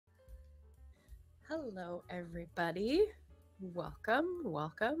Hello, everybody.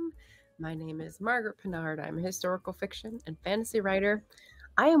 Welcome. My name is Margaret Pinard. I'm a historical fiction and fantasy writer.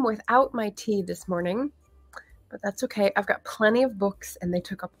 I am without my tea this morning, but that's okay. I've got plenty of books and they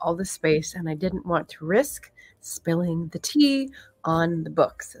took up all the space and I didn't want to risk spilling the tea on the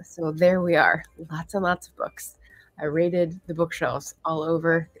books. So there we are, lots and lots of books. I raided the bookshelves all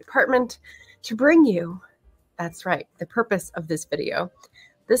over the apartment to bring you, that's right, the purpose of this video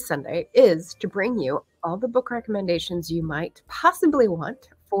this Sunday is to bring you all the book recommendations you might possibly want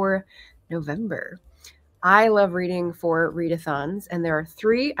for November. I love reading for readathons, and there are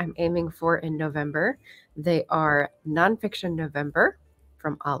 3 I'm aiming for in November. They are NonFiction November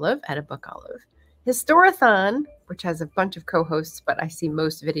from Olive at a Book Olive, Historathon, which has a bunch of co-hosts, but I see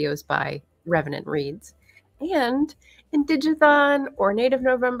most videos by Revenant Reads, and Indigathon or Native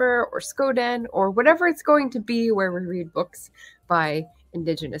November or Skoden or whatever it's going to be where we read books by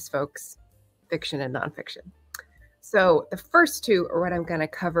Indigenous folks, fiction and nonfiction. So the first 2 are what I'm going to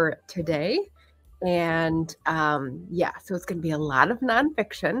cover today. And yeah, so it's going to be a lot of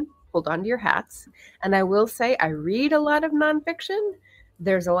nonfiction. Hold on to your hats. And I will say I read a lot of nonfiction.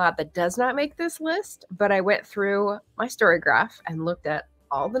 There's a lot that does not make this list, but I went through my story graph and looked at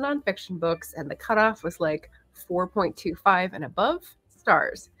all the nonfiction books, and the cutoff was like 4.25 and above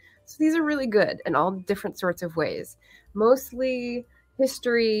stars. So these are really good in all different sorts of ways, mostly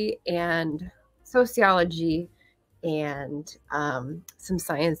history and sociology and some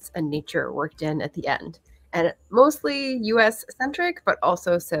science and nature worked in at the end. And mostly US centric, but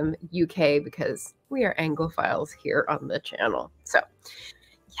also some UK because we are Anglophiles here on the channel. So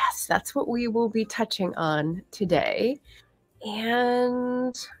yes, that's what we will be touching on today.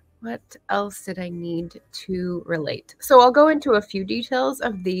 And what else did I need to relate? So I'll go into a few details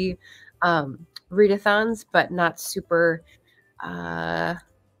of the readathons, but not super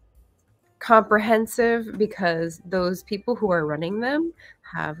comprehensive because those people who are running them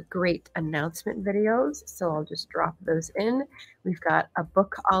have great announcement videos. So I'll just drop those in. We've got a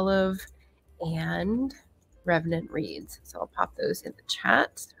Book Olive and Revenant Reads. So I'll pop those in the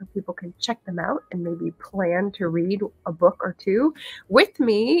chat so people can check them out and maybe plan to read a book or 2 with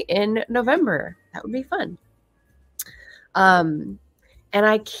me in November. That would be fun. And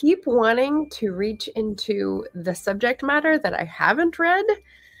I keep wanting to reach into the subject matter that I haven't read,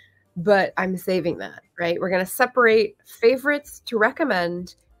 but I'm saving that, right? We're going to separate favorites to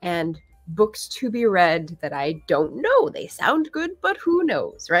recommend and books to be read that I don't know. They sound good, but who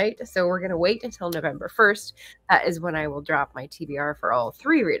knows, right? So we're going to wait until November 1st. That is when I will drop my TBR for all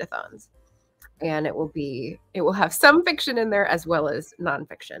 3 readathons. And it will have some fiction in there as well as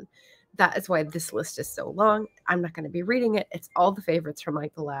nonfiction. That is why this list is so long. I'm not going to be reading it. It's all the favorites from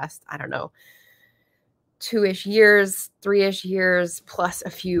like the last, I don't know, 2-ish years, 3-ish years, plus a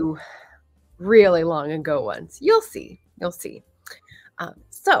few really long ago ones. You'll see.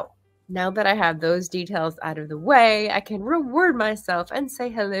 So now that I have those details out of the way, I can reward myself and say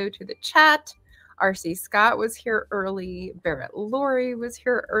hello to the chat. RC Scott was here early. Barrett Laurie was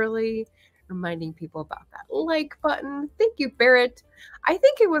here early, reminding people about that like button. Thank you, Barrett. I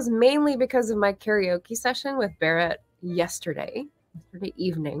think it was mainly because of my karaoke session with Barrett yesterday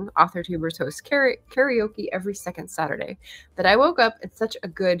evening. AuthorTubers host karaoke every second Saturday, that I woke up in such a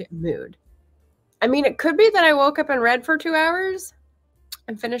good mood. I mean, it could be that I woke up and read for 2 hours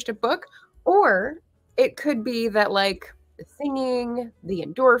and finished a book, or it could be that like the singing, the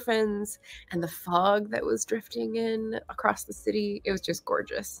endorphins, and the fog that was drifting in across the city, it was just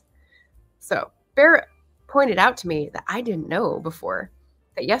gorgeous. So Barrett pointed out to me that I didn't know before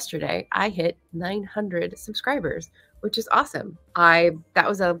that yesterday I hit 900 subscribers, which is awesome. That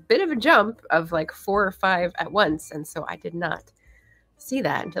was a bit of a jump of like 4 or 5 at once, and so I did not see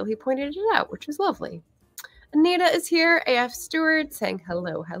that until he pointed it out, which was lovely. Anita is here. AF Stewart saying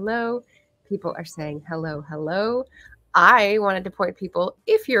hello. People are saying hello. I wanted to point people,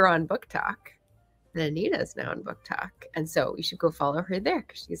 if you're on Book Talk, that Anita is now on Book Talk, and so you should go follow her there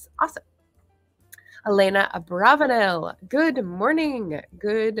because she's awesome. Elena Abravanel, good morning.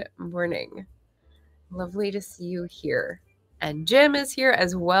 Lovely to see you here. And Jim is here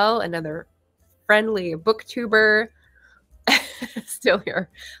as well, another friendly booktuber. Still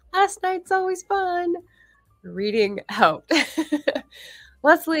here. Last night's always fun. Reading helped.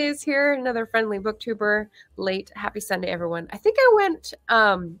 Leslie is here, another friendly booktuber. Late. Happy Sunday, everyone. I think I went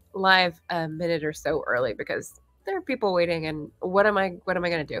live a minute or so early because there are people waiting, and what am I going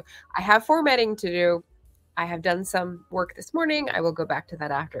to do? I have formatting to do. I have done some work this morning. I will go back to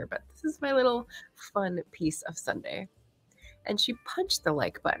that after, but this is my little fun piece of Sunday. And she punched the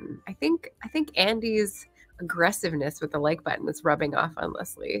like button. I think Andy's aggressiveness with the like button was rubbing off on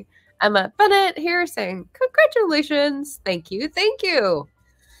Leslie. Emma Bennett here saying, congratulations. Thank you. Thank you.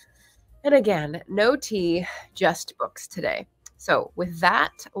 And again, no tea, just books today. So with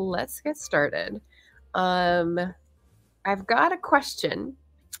that, let's get started. I've got a question.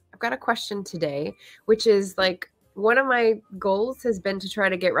 I've got a question today, which is like one of my goals has been to try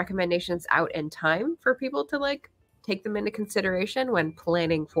to get recommendations out in time for people to like take them into consideration when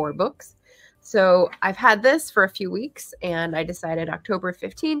planning for books. So I've had this for a few weeks and I decided October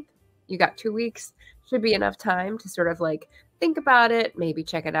 15th, you got 2 weeks, should be enough time to sort of like think about it, maybe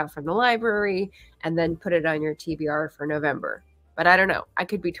check it out from the library, and then put it on your TBR for November. But I don't know, I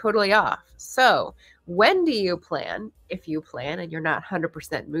could be totally off. So when do you plan, if you plan and you're not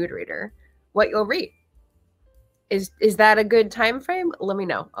 100% mood reader, what you'll read? Is that a good time frame? Let me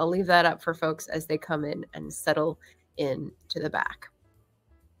know. I'll leave that up for folks as they come in and settle in to the back.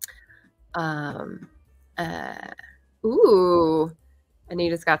 Ooh,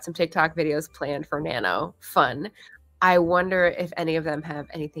 Anita's got some TikTok videos planned for Nano. Fun. I wonder if any of them have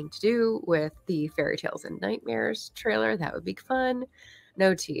anything to do with the Fairy Tales and Nightmares trailer. That would be fun.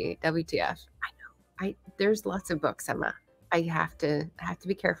 No tea. WTF. I know. There's lots of books, Emma. I have to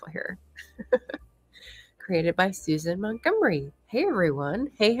be careful here. Created by Susan Montgomery. Hey, everyone.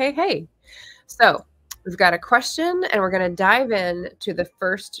 Hey, hey, hey. So we've got a question, and we're going to dive in to the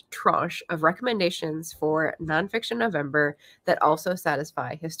first tranche of recommendations for NonFiction November that also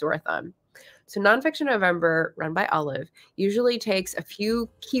satisfy Historathon. So NonFiction November, run by Olive, usually takes a few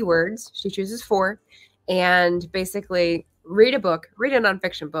keywords, she chooses 4, and basically read a book, read a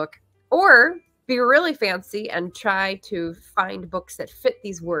nonfiction book, or be really fancy and try to find books that fit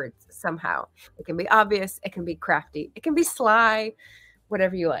these words somehow. It can be obvious, it can be crafty, it can be sly,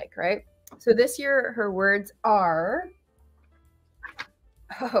 whatever you like, right? So this year, her words are,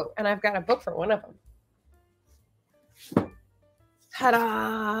 oh, and I've got a book for one of them.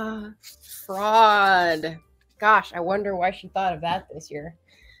 Ta-da! Fraud. Gosh, I wonder why she thought of that this year.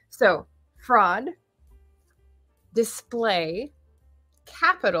 So, fraud, display,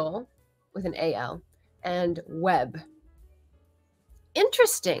 capital with an AL, and web.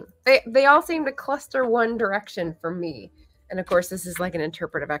 Interesting. They all seem to cluster one direction for me. And of course, this is like an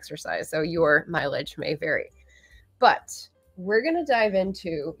interpretive exercise, so your mileage may vary. But we're going to dive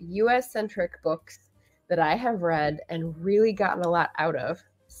into US-centric books that I have read and really gotten a lot out of,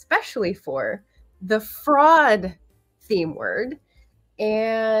 especially for the fraud theme word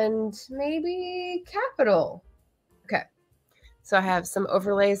and maybe capital. Okay, so I have some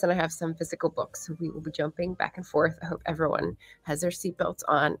overlays and I have some physical books. So we will be jumping back and forth. I hope everyone has their seatbelts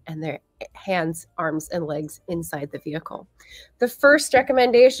on and their hands, arms, and legs inside the vehicle. The first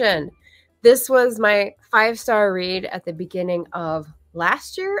recommendation. This was my 5-star read at the beginning of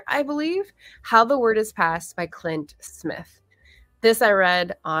last year, I believe, How the Word is Passed by Clint Smith. This I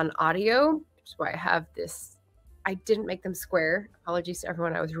read on audio, which is why I have this. I didn't make them square. Apologies to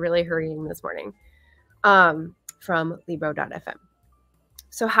everyone. I was really hurrying this morning. From Libro.fm.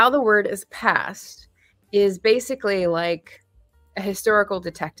 So How the Word is Passed is basically like a historical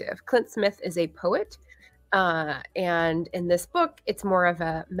detective. Clint Smith is a poet. And in this book, it's more of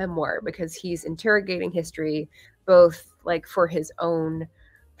a memoir because he's interrogating history, both like for his own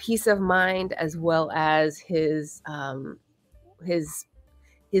peace of mind as well as his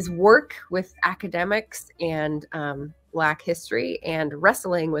work with academics and Black history and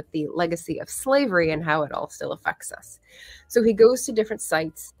wrestling with the legacy of slavery and how it all still affects us. So he goes to different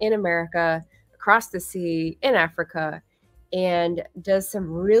sites in America, across the sea, in Africa, and does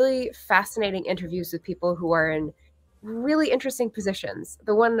some really fascinating interviews with people who are in really interesting positions.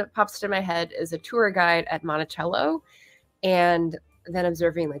 The one that pops to my head is a tour guide at Monticello, and then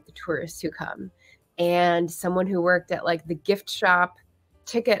observing like the tourists who come, and someone who worked at like the gift shop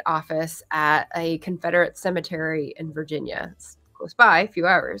ticket office at a Confederate cemetery in Virginia. It's close by, a few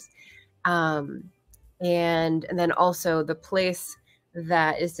hours. And then also the place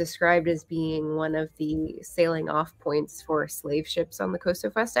that is described as being one of the sailing off points for slave ships on the coast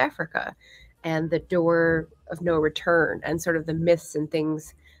of West Africa, and the door of no return, and sort of the myths and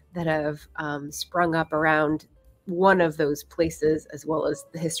things that have sprung up around one of those places, as well as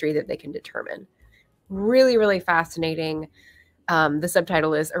the history that they can determine. Really, really fascinating. The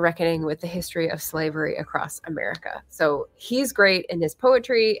subtitle is A Reckoning with the History of Slavery Across America. So he's great in his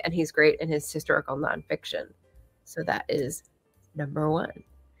poetry and he's great in his historical nonfiction. So that is number 1.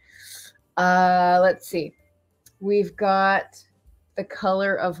 Let's see. We've got The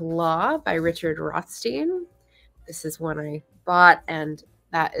Color of Law by Richard Rothstein. This is one I bought, and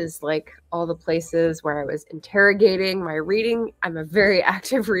that is like all the places where I was interrogating my reading. I'm a very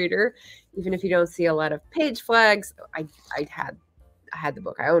active reader. Even if you don't see a lot of page flags, I had had the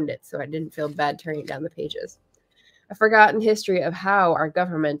book. I owned it, so I didn't feel bad tearing down the pages. A Forgotten History of How Our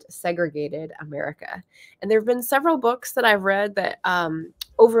Government Segregated America. And there have been several books that I've read that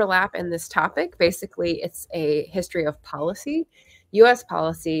overlap in this topic. Basically, it's a history of policy, U.S.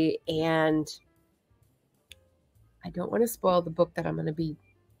 policy, and I don't want to spoil the book that I'm going to be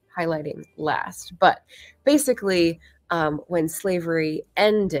highlighting last, but basically when slavery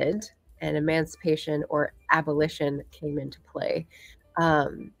ended and emancipation or abolition came into play,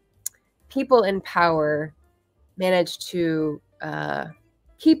 people in power managed to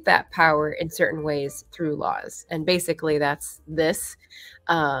keep that power in certain ways through laws. And basically that's this,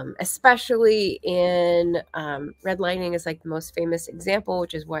 especially in redlining is like the most famous example,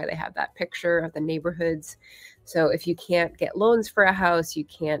 which is why they have that picture of the neighborhoods. So if you can't get loans for a house, you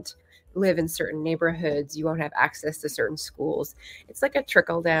can't live in certain neighborhoods, you won't have access to certain schools. It's like a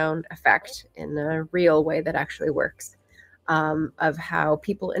trickle-down effect in a real way that actually works, of how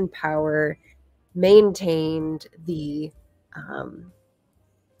people in power maintained the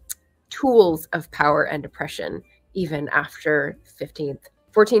tools of power and oppression even after 14th,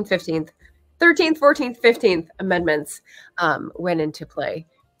 15th, 13th, 14th, 15th amendments went into play.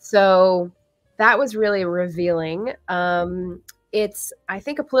 So that was really revealing. It's, I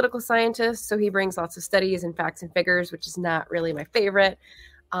think, a political scientist, so he brings lots of studies and facts and figures, which is not really my favorite.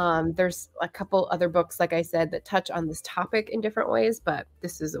 There's a couple other books, like I said, that touch on this topic in different ways, but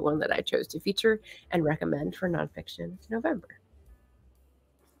this is the one that I chose to feature and recommend for Nonfiction November.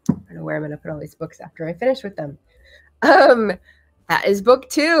 I don't know where I'm going to put all these books after I finish with them. That is book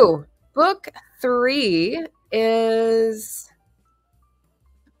 2. Book 3 is...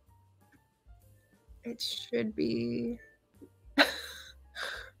 It should be...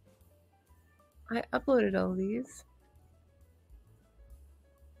 I uploaded all these.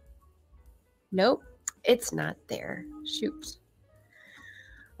 Nope, it's not there. Shoot.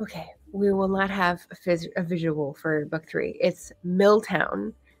 Okay, we will not have a visual for book 3. It's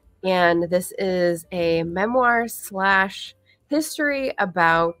MILLTOWN, and this is a memoir / history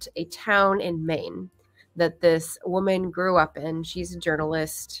about a town in Maine that this woman grew up in. She's a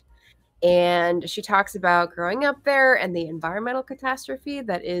journalist, and she talks about growing up there and the environmental catastrophe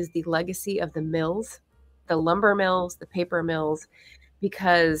that is the legacy of the mills, the lumber mills, the paper mills,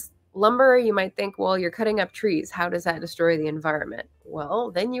 because lumber, you might think, well, you're cutting up trees. How does that destroy the environment? Well,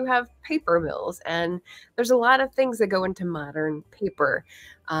 then you have paper mills, and there's a lot of things that go into modern paper,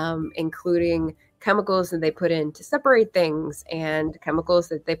 including chemicals that they put in to separate things and chemicals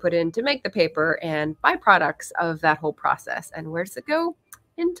that they put in to make the paper and byproducts of that whole process. And where does it go?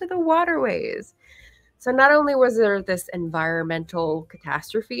 Into the waterways. So not only was there this environmental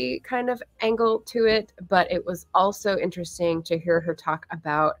catastrophe kind of angle to it, but it was also interesting to hear her talk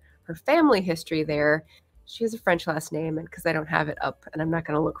about her family history there. She has a French last name, and because I don't have it up and I'm not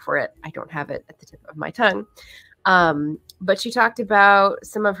going to look for it, I don't have it at the tip of my tongue. But she talked about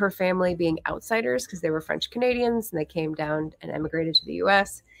some of her family being outsiders because they were French Canadians and they came down and emigrated to the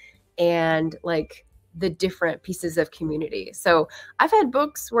US, and like the different pieces of community. So I've had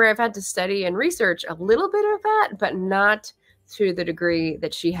books where I've had to study and research a little bit of that, but not to the degree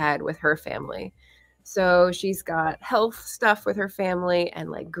that she had with her family. So she's got health stuff with her family and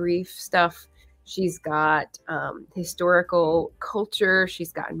like grief stuff. She's got historical culture.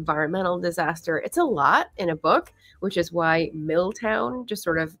 She's got environmental disaster. It's a lot in a book, which is why MILLTOWN just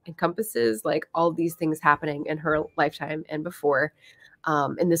sort of encompasses like all these things happening in her lifetime and before,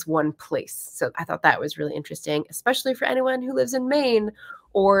 in this one place. So I thought that was really interesting, especially for anyone who lives in Maine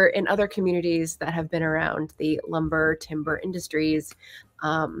or in other communities that have been around the lumber, timber industries,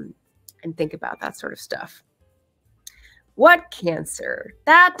 and think about that sort of stuff. What cancer?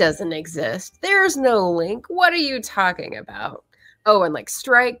 That doesn't exist. There's no link. What are you talking about? Oh, and like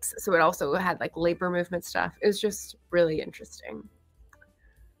strikes. So it also had like labor movement stuff. It was just really interesting.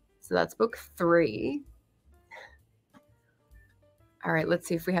 So that's book 3. All right, let's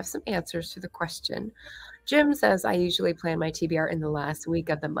see if we have some answers to the question. Jim says, I usually plan my TBR in the last week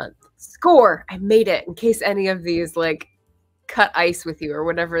of the month. Score! I made it, in case any of these like cut ice with you or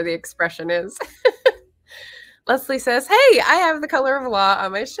whatever the expression is. Leslie says, hey, I have The Color of Law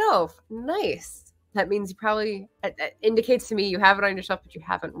on my shelf. Nice. That means you probably, it indicates to me you have it on your shelf, but you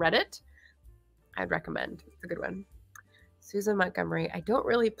haven't read it. I'd recommend. It's a good one. Susan Montgomery, I don't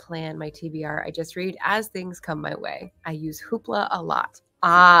really plan my TBR. I just read as things come my way. I use Hoopla a lot.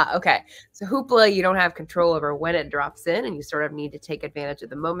 Ah, okay. So Hoopla, you don't have control over when it drops in, and you sort of need to take advantage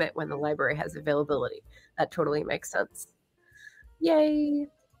of the moment when the library has availability. That totally makes sense. Yay.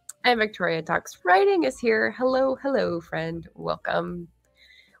 And Victoria Talks Writing is here. Hello, hello, friend. Welcome.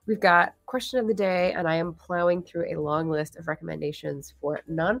 we've got question of the day, and I am plowing through a long list of recommendations for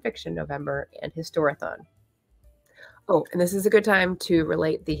NonFiction November and Historathon. Oh, and this is a good time to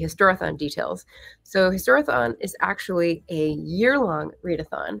relate the Historathon details. So Historathon is actually a year-long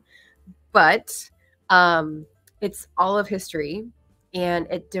readathon, but it's all of history, and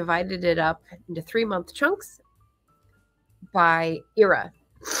it divided it up into 3-month chunks by era.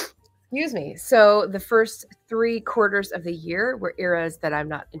 Excuse me. So the first 3 quarters of the year were eras that I'm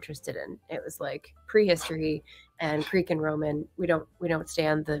not interested in. It was like prehistory and Greek and Roman. We don't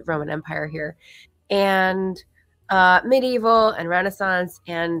stand the Roman Empire here, and medieval and Renaissance.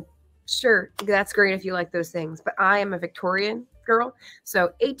 And sure, that's great if you like those things, but I am a Victorian girl.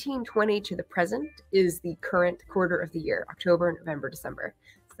 So 1820 to the present is the current quarter of the year, October, November, December.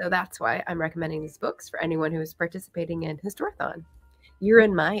 So that's why I'm recommending these books for anyone who is participating in Historathon. You're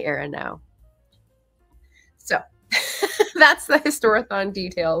in my era now. So that's the Historathon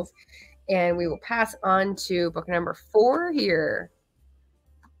details. And we will pass on to book number 4 here.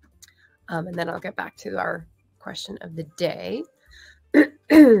 And then I'll get back to our question of the day.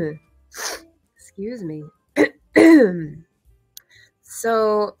 Excuse me.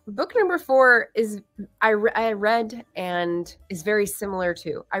 So book number 4 is I read and is very similar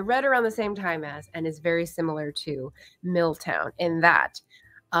to. I read around the same time as and is very similar to MILLTOWN in that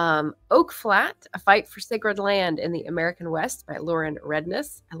Oak Flat, A Fight for Sacred Land in the American West by Lauren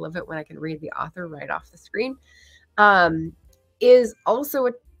Redness. I love it when I can read the author right off the screen. Is also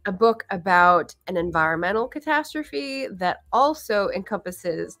a book about an environmental catastrophe that also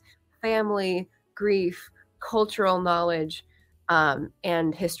encompasses family, grief, cultural knowledge,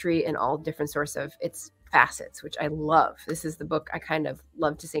 and history in all different sorts of its facets, which I love. This is the book I kind of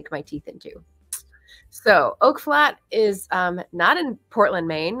love to sink my teeth into. So Oak Flat is not in Portland,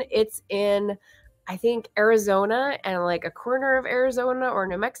 Maine. It's in, I think, Arizona, and like a corner of Arizona or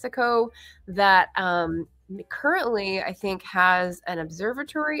New Mexico that currently I think has an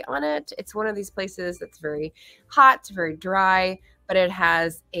observatory on it. It's one of these places that's very hot, very dry, but it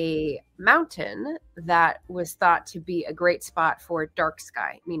has a mountain that was thought to be a great spot for dark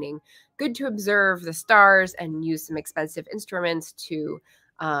sky, meaning good to observe the stars and use some expensive instruments to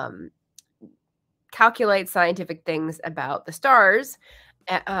calculate scientific things about the stars,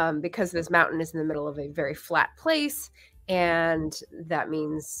 because this mountain is in the middle of a very flat place, and that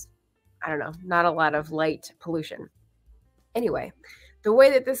means, I don't know, not a lot of light pollution. Anyway, the way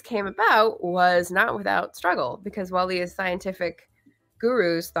that this came about was not without struggle, because while these scientific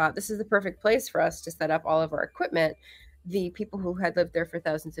gurus thought this is the perfect place for us to set up all of our equipment, the people who had lived there for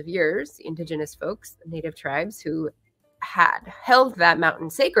thousands of years, the indigenous folks, the native tribes who had held that mountain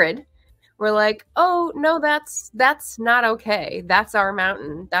sacred, were like, oh, no, that's not okay. That's our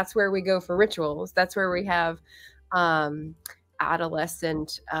mountain. That's where we go for rituals. That's where we have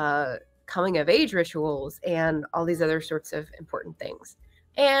adolescent coming of age rituals and all these other sorts of important things.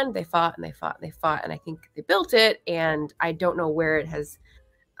 And they fought and they fought and they fought, and I think they built it, and I don't know where it has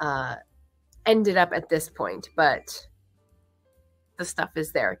ended up at this point, but the stuff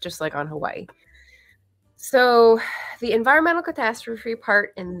is there, just like on Hawaii. So the environmental catastrophe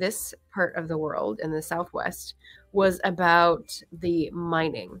part in this part of the world, in the Southwest, was about the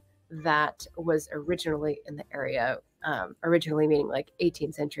mining that was originally in the area, originally meaning like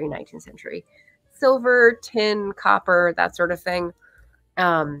 18th century, 19th century. Silver, tin, copper, that sort of thing.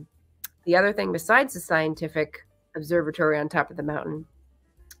 The other thing besides the scientific observatory on top of the mountain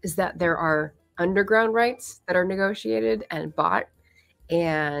is that there are underground rights that are negotiated and bought,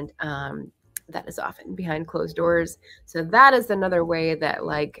 and that is often behind closed doors. So that is another way that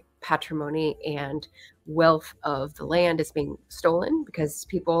like patrimony and wealth of the land is being stolen, because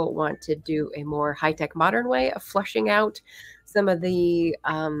people want to do a more high-tech modern way of flushing out some of the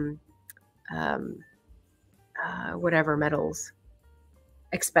whatever metals,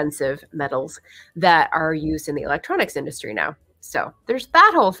 expensive metals that are used in the electronics industry now. So there's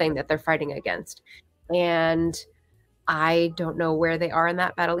that whole thing that they're fighting against. And I don't know where they are in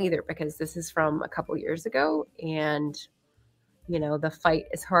that battle either, because this is from a couple years ago, and you know, the fight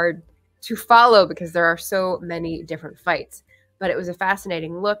is hard to follow because there are so many different fights. But it was a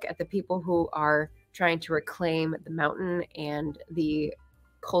fascinating look at the people who are trying to reclaim the mountain and the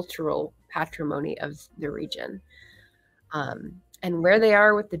cultural patrimony of the region. And where they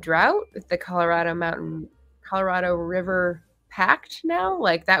are with the drought, with the Colorado River packed now,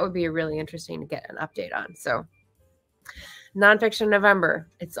 like that would be really interesting to get an update on. So NonFiction November,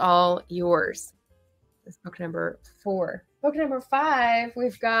 it's all yours. This is book number 4. Book number 5,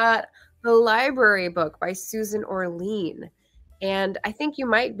 we've got The Library Book by Susan Orlean. And I think you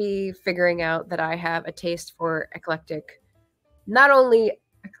might be figuring out that I have a taste for eclectic, not only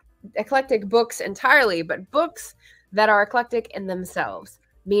eclectic books entirely, but books that are eclectic in themselves,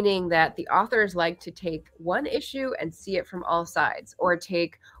 meaning that the authors like to take one issue and see it from all sides, or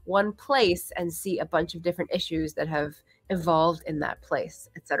take one place and see a bunch of different issues that have evolved in that place,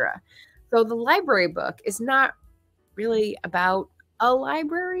 etc. So the library book is not really about a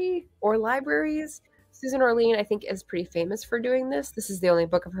library or libraries. Susan Orlean, I think, is pretty famous for doing this. This is the only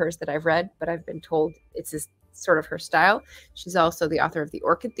book of hers that I've read, but I've been told it's sort of her style. She's also the author of The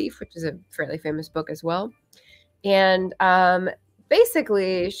Orchid Thief, which is a fairly famous book as well. And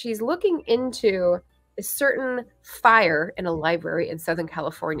basically, she's looking into a certain fire in a library in Southern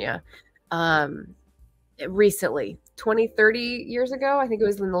California recently, 20, 30 years ago. I think it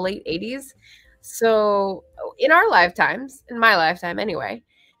was in the late 80s. So in our lifetimes, in my lifetime anyway.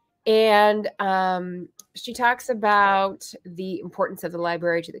 And she talks about the importance of the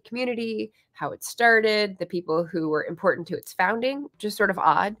library to the community, how it started, the people who were important to its founding, which is sort of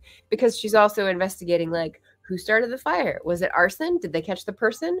odd because she's also investigating, like, who started the fire? Was it arson? Did they catch the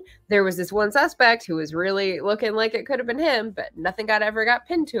person? There was this one suspect who was really looking like it could have been him, but nothing ever got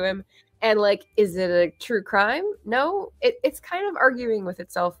pinned to him. And, like, is it a true crime? No, it's kind of arguing with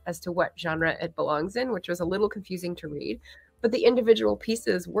itself as to what genre it belongs in, which was a little confusing to read. But the individual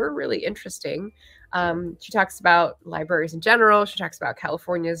pieces were really interesting. She talks about libraries in general. She talks about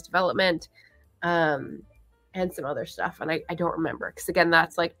California's development and some other stuff. And I don't remember because, again,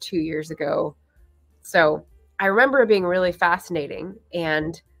 that's like 2 years ago. So I remember it being really fascinating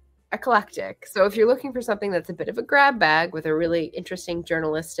and eclectic. So if you're looking for something that's a bit of a grab bag with a really interesting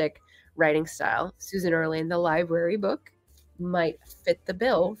journalistic writing style, Susan Orlean, The Library Book, might fit the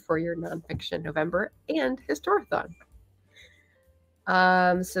bill for your nonfiction November and Historathon.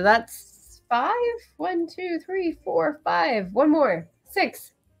 So that's 5. 1, 2, 3, 4, 5. One more.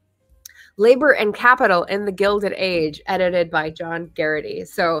 6. Labor and Capital in the Gilded Age, edited by John Garrity.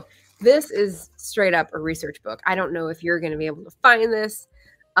 So this is straight up a research book. I don't know if you're going to be able to find this.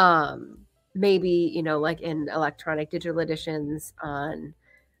 Maybe, you know, like in electronic digital editions on,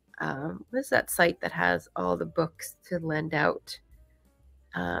 what is that site that has all the books to lend out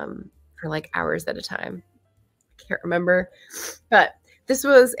for like hours at a time? I can't remember. But this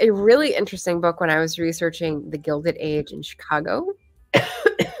was a really interesting book when I was researching the Gilded Age in Chicago.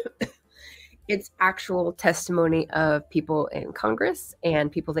 It's actual testimony of people in Congress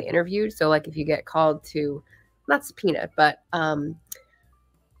and people they interviewed. So, like, if you get called to, not subpoena, but called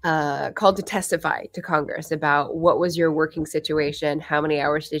to testify to Congress about what was your working situation, how many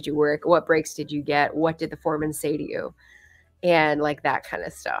hours did you work, what breaks did you get, what did the foreman say to you, and like that kind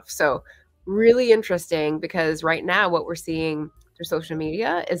of stuff. So really interesting because right now what we're seeing through social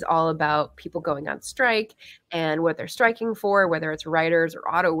media is all about people going on strike and what they're striking for, whether it's writers or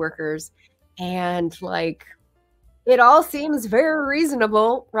auto workers. And like, it all seems very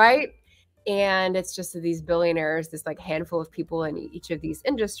reasonable, right? And it's just that these billionaires, this like handful of people in each of these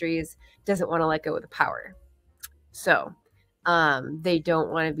industries doesn't want to let go of the power. So they don't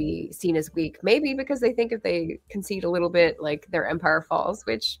want to be seen as weak, maybe because they think if they concede a little bit, like their empire falls,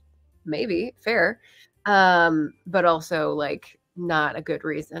 which maybe fair, but also like not a good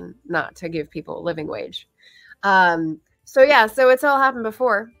reason not to give people a living wage. So yeah, so it's all happened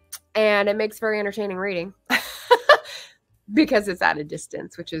before. And it makes very entertaining reading because it's at a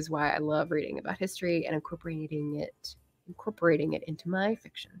distance, which is why I love reading about history and incorporating it into my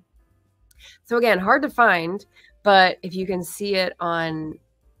fiction. So again, hard to find, but if you can see it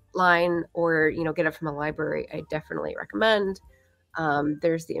online or, you know, get it from a library, I definitely recommend.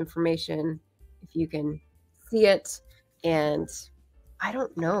 There's the information if you can see it. And I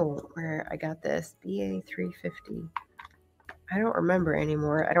don't know where I got this, BA 350. I don't remember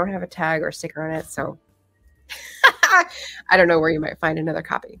anymore. I don't have a tag or sticker on it, so I don't know where you might find another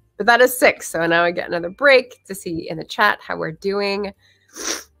copy. But that is 6. So now I get another break to see in the chat how we're doing.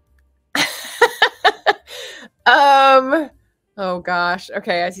 Oh gosh.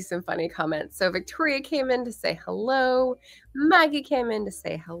 Okay, I see some funny comments. So Victoria came in to say hello. Maggie came in to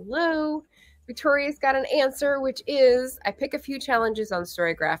say hello. Victoria's got an answer, which is I pick a few challenges on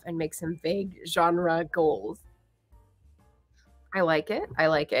Storygraph and make some vague genre goals. I like it. I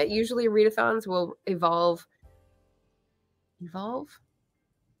like it. Usually readathons will evolve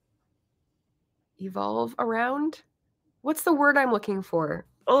around. What's the word I'm looking for?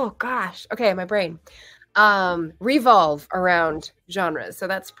 Oh gosh. Okay, my brain. Revolve around genres. So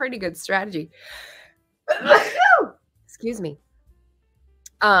that's pretty good strategy. Excuse me.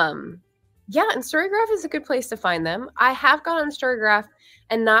 Yeah, and Storygraph is a good place to find them. I have gone on Storygraph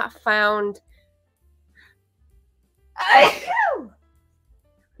and not found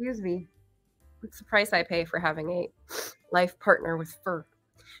excuse me. What's the price I pay for having a life partner with fur?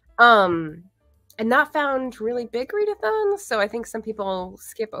 And not found really big readathons, so I think some people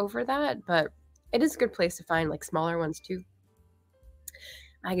skip over that, but it is a good place to find like smaller ones too.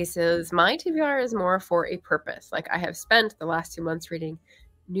 Maggie says, my TBR is more for a purpose. Like I have spent the last 2 months reading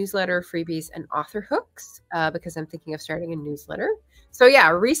newsletter, freebies, and author hooks because I'm thinking of starting a newsletter. So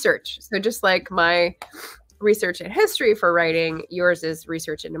yeah, research. So just like my research and history for writing, yours is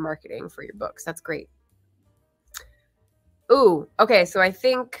research into marketing for your books. That's great. Ooh, okay. So I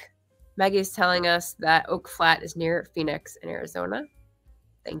think Maggie's telling us that Oak Flat is near Phoenix in Arizona.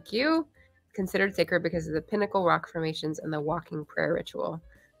 Thank you. Considered sacred because of the pinnacle rock formations and the walking prayer ritual.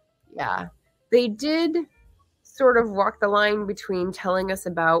 Yeah, they did sort of walk the line between telling us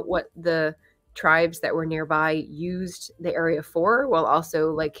about what the tribes that were nearby used the area for, while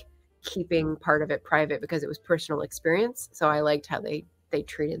also like keeping part of it private because it was personal experience. So I liked how they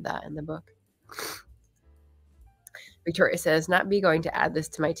treated that in the book. Victoria says, not me going to add this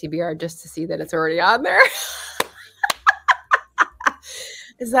to my TBR just to see that it's already on there.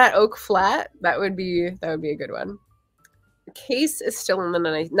 Is that Oak Flat? That would be a good one. The case is still in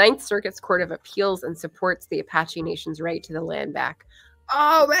the Ninth Circuit's Court of Appeals and supports the Apache Nation's right to the land back.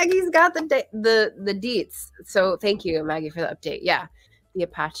 Oh, Maggie's got the deets. So thank you, Maggie, for the update. Yeah, the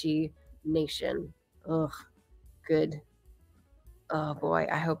Apache Nation. Ugh, good. Oh boy,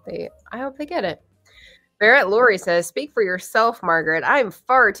 I hope they get it. Barrett Laurie says, speak for yourself, Margaret. I'm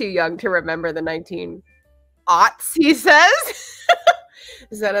far too young to remember the 19 aughts, he says.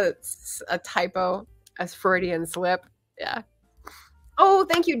 Is that a typo? A Freudian slip? Yeah. Oh,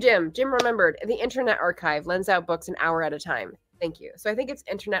 thank you, Jim. Jim remembered. The Internet Archive lends out books an hour at a time. Thank you. So I think it's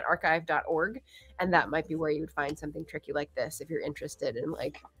internetarchive.org, and that might be where you would find something tricky like this if you're interested in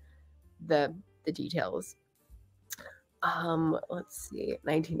like the details. Let's see.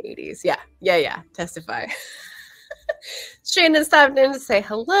 1980s. Yeah. Testify. Shannon stopped in to say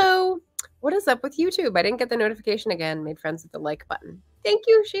hello. What is up with YouTube? I didn't get the notification again. Made friends with the like button. Thank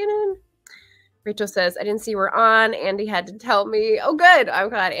you, Shannon. Rachel says, I didn't see you were on. Andy had to tell me. Oh, good. I'm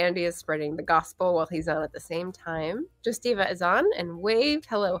glad Andy is spreading the gospel while he's on at the same time. Justiva is on and waved.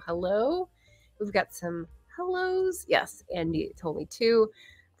 Hello, hello. We've got some hellos. Yes, Andy told me too.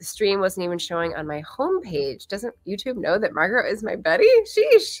 The stream wasn't even showing on my homepage. Doesn't YouTube know that Margaret is my buddy?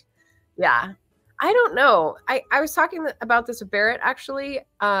 Sheesh. Yeah. I don't know. I was talking about this with Barrett, actually.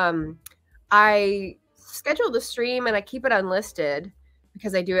 I scheduled the stream and I keep it unlisted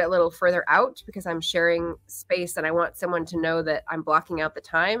because I do it a little further out because I'm sharing space and I want someone to know that I'm blocking out the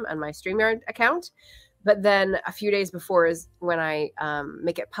time on my StreamYard account. But then a few days before is when I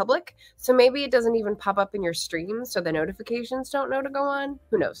make it public. So maybe it doesn't even pop up in your stream, so the notifications don't know to go on.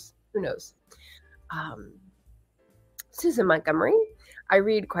 Who knows? Who knows? Susan Montgomery. I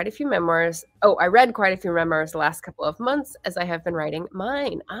read quite a few memoirs. Oh, I read quite a few memoirs the last couple of months as I have been writing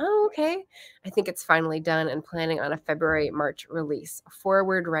mine. Oh, okay. I think it's finally done and planning on a February-March release. A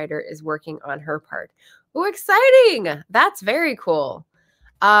forward writer is working on her part. Oh, exciting. That's very cool.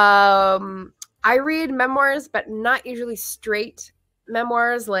 I read memoirs, but not usually straight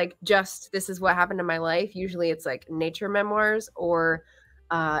memoirs, like just this is what happened in my life. Usually it's like nature memoirs or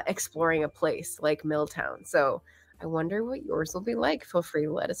exploring a place like MILLTOWN. So I wonder what yours will be like. Feel free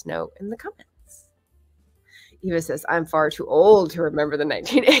to let us know in the comments. Eva says, I'm far too old to remember the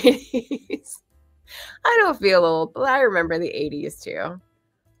 1980s. I don't feel old, but I remember the 80s too.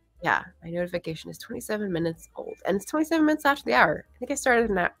 Yeah, my notification is 27 minutes old, and it's 27 minutes after the hour. I think I started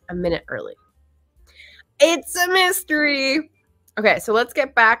a minute early. It's a mystery. Okay, so let's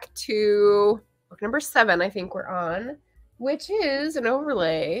get back to book number 7, I think we're on, which is an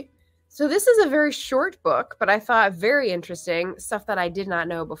overlay. So this is a very short book, but I thought very interesting, stuff that I did not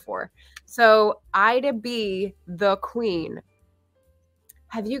know before. So Ida B. the Queen.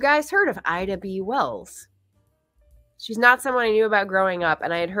 Have you guys heard of Ida B. Wells? She's not someone I knew about growing up,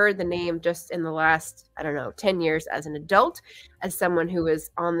 and I had heard the name just in the last, 10 years as an adult, as someone who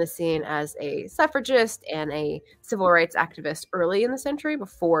was on the scene as a suffragist and a civil rights activist early in the century,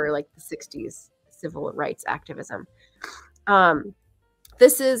 before like the 60s civil rights activism.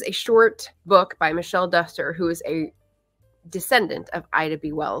 This is a short book by Michelle Duster, who is a descendant of Ida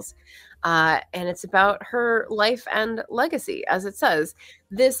B. Wells. And it's about her life and legacy, as it says.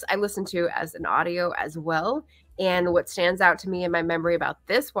 This I listened to as an audio as well. And what stands out to me in my memory about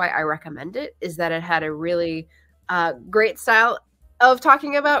this, why I recommend it, is that it had a really great style of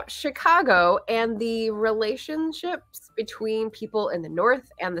talking about Chicago and the relationships between people in the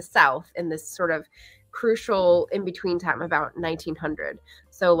North and the South in this sort of crucial in-between time about 1900.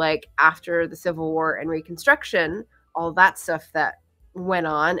 So like after the Civil War and Reconstruction, all that stuff that went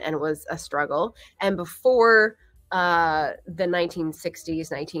on and was a struggle. And before the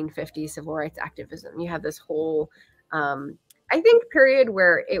 1960s, 1950s civil rights activism. You have this whole, I think, period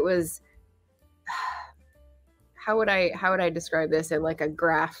where it was, how would I describe this in like a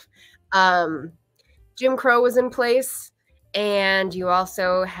graph? Jim Crow was in place, and you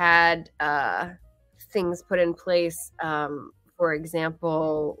also had things put in place, for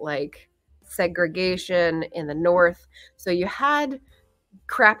example, like segregation in the North. So you had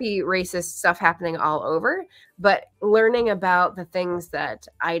crappy racist stuff happening all over, but learning about the things that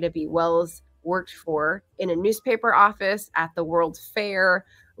Ida B. Wells worked for in a newspaper office, at the World's Fair,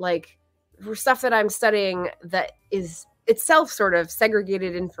 like stuff that I'm studying that is itself sort of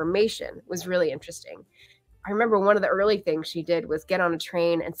segregated information, was really interesting. I remember one of the early things she did was get on a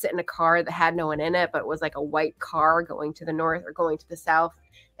train and sit in a car that had no one in it, but was like a white car going to the north or going to the south,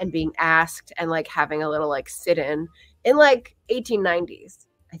 and being asked and like having a little like sit in like 1890s.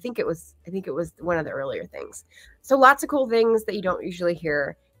 I think it was one of the earlier things. So lots of cool things that you don't usually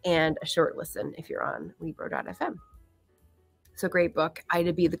hear, and a short listen if you're on Libro.fm. So great book,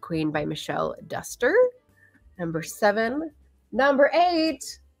 Ida B. the Queen by Michelle Duster. Number 7. Number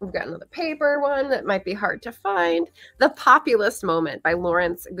 8, we've got another paper one that might be hard to find. The Populist Moment by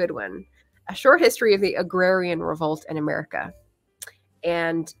Lawrence Goodwin. A short history of the agrarian revolt in America.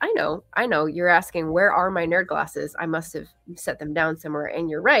 And I know you're asking, where are my nerd glasses? I must have set them down somewhere. And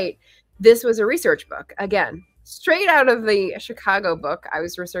you're right. This was a research book. Again, straight out of the Chicago book. I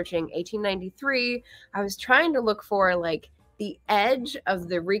was researching 1893. I was trying to look for like the edge of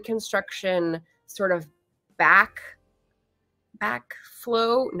the Reconstruction sort of backlash.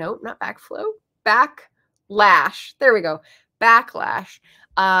 There we go. Backlash.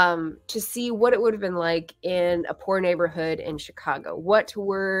 To see what it would have been like in a poor neighborhood in Chicago. What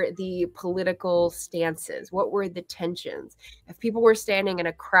were the political stances? What were the tensions? If people were standing in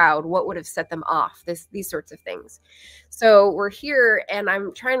a crowd, what would have set them off? These sorts of things. So we're here, and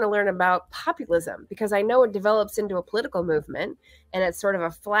I'm trying to learn about populism, because I know it develops into a political movement, and it's sort of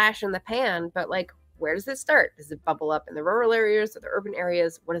a flash in the pan, but like, where does it start? Does it bubble up in the rural areas or the urban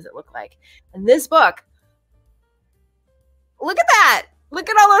areas? What does it look like? And this book, look at that. Look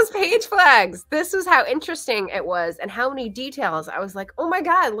at all those page flags. This is how interesting it was, and how many details. I was like, oh my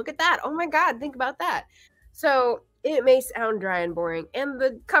God, look at that. Oh my God, think about that. So it may sound dry and boring, and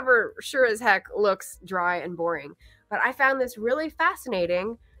the cover sure as heck looks dry and boring. But I found this really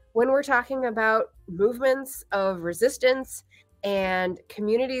fascinating when we're talking about movements of resistance and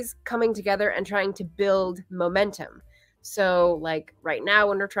communities coming together and trying to build momentum. So like right now,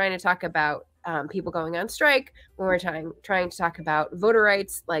 when we're trying to talk about people going on strike, when we're trying to talk about voter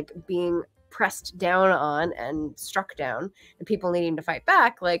rights, like being pressed down on and struck down, and people needing to fight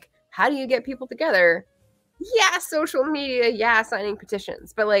back, like, how do you get people together? Yeah, social media, yeah, signing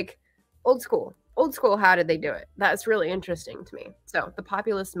petitions, but like old school, how did they do it? That's really interesting to me. So The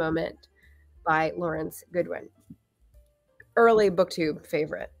Populist Moment by Lawrence Goodwin. Early Booktube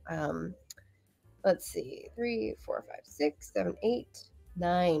favorite. Let's see, 3, 4, 5, 6, 7, 8,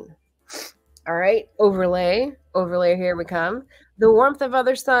 9. All right, overlay, here we come. The Warmth of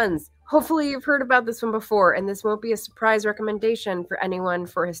Other Suns. Hopefully you've heard about this one before, and this won't be a surprise recommendation for anyone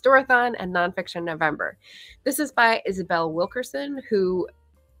for Historathon and NonFiction November. This is by Isabel Wilkerson, who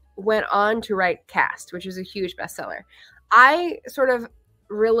went on to write Caste, which is a huge bestseller. I sort of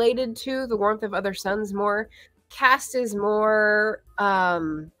related to The Warmth of Other Suns more. Caste is more,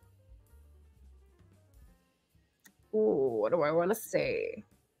 what do I want to say?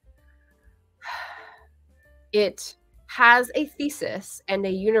 It has a thesis and a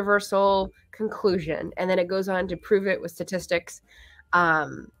universal conclusion, and then it goes on to prove it with statistics,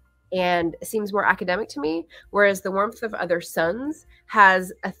 and it seems more academic to me, whereas The Warmth of Other Suns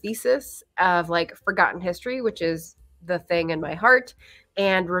has a thesis of like forgotten history, which is the thing in my heart,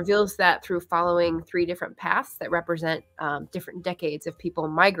 and reveals that through following 3 different paths that represent different decades of people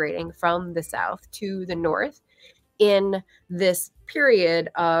migrating from the South to the North in this period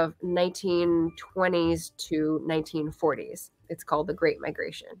of 1920s to 1940s. It's called The Great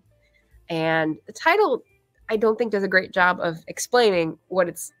Migration. And the title, I don't think, does a great job of explaining what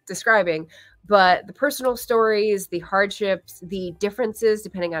it's describing, but the personal stories, the hardships, the differences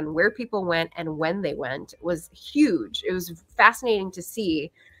depending on where people went and when they went was huge. It was fascinating to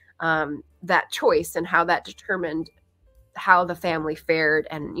see that choice and how that determined how the family fared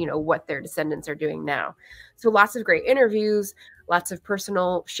and, you know, what their descendants are doing now. So lots of great interviews, lots of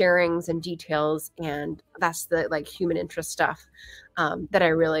personal sharings and details. And that's the like human interest stuff that I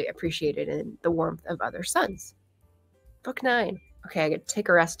really appreciated in The Warmth of Other Suns. Book 9. Okay, I get to take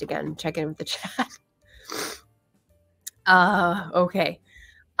a rest again, check in with the chat. Okay.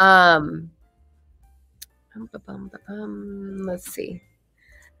 Let's see.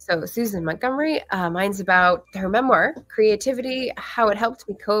 So Susan Montgomery, mine's about her memoir, Creativity, How It Helped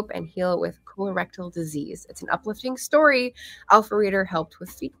Me Cope and Heal with Colorectal Disease. It's an uplifting story. Alpha Reader helped with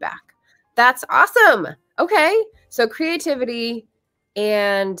feedback. That's awesome. Okay. So creativity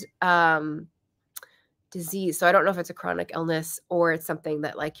and disease. So I don't know if it's a chronic illness or it's something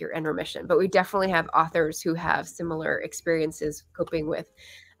that like you're in remission, but we definitely have authors who have similar experiences coping with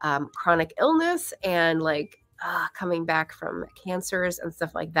chronic illness and like coming back from cancers and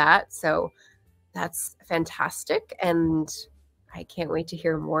stuff like that. So that's fantastic. And I can't wait to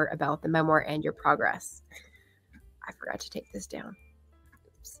hear more about the memoir and your progress. I forgot to take this down.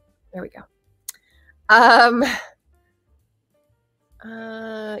 Oops. There we go.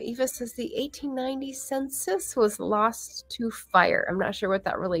 Eva says the 1890 census was lost to fire. I'm not sure what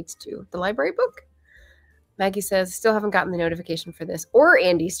that relates to. The library book? Maggie says, still haven't gotten the notification for this or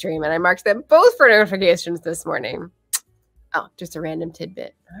Andy's stream, and I marked them both for notifications this morning. Oh, just a random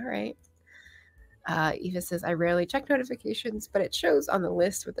tidbit. All right. Eva says, I rarely check notifications, but it shows on the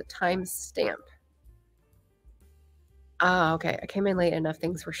list with a time stamp. Okay. I came in late enough.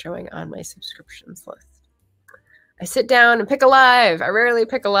 Things were showing on my subscriptions list. I sit down and pick a live. I rarely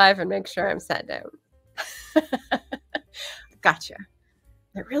pick a live and make sure I'm sat down. Gotcha.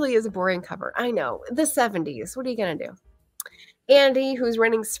 It really is a boring cover. I know. The 70s. What are you going to do? Andy, who's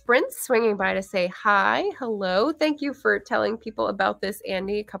running sprints, swinging by to say hi. Hello. Thank you for telling people about this,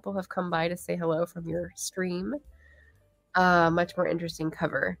 Andy. A couple have come by to say hello from your stream. Much more interesting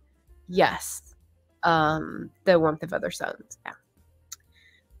cover. Yes. The Warmth of Other Suns. Yeah.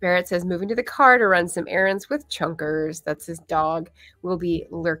 Barrett says, moving to the car to run some errands with Chunkers. That's his dog. Will be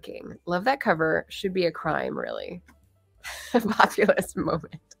lurking. Love that cover. Should be a crime, really. Populist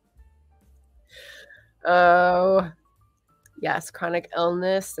moment. Oh, yes. Chronic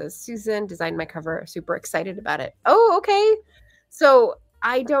illness, says Susan. Designed my cover. Super excited about it. Oh, okay. So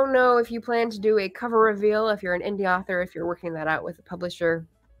I don't know if you plan to do a cover reveal, if you're an indie author, if you're working that out with a publisher.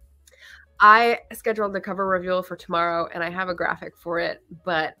 I scheduled the cover reveal for tomorrow, and I have a graphic for it,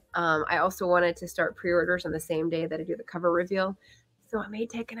 but I also wanted to start pre-orders on the same day that I do the cover reveal, so it may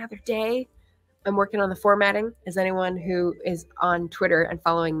take another day. I'm working on the formatting, as anyone who is on Twitter and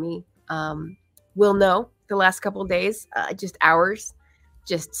following me will know. The last couple of days, just hours,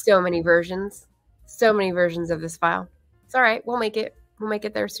 just so many versions of this file. It's all right. We'll make it. We'll make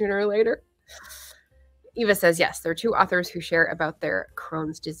it there sooner or later. Eva says, yes, there are two authors who share about their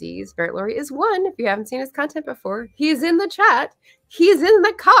Crohn's disease. Barrett Laurie is one. If you haven't seen his content before, he's in the chat. He's in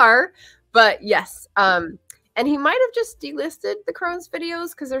the car. But yes, and he might have just delisted the Crohn's videos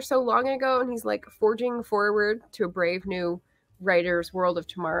because they're so long ago, and he's like forging forward to a brave new writer's world of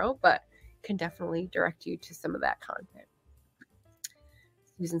tomorrow, but can definitely direct you to some of that content.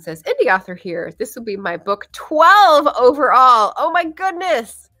 Susan says, indie author here. This will be my book 12 overall. Oh my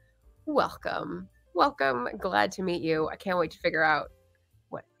goodness. Welcome. Welcome. Glad to meet you. I can't wait to figure out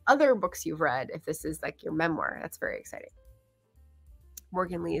what other books you've read if this is like your memoir. That's very exciting.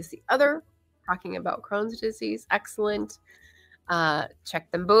 Morgan Lee is the other, talking about Crohn's disease. Excellent.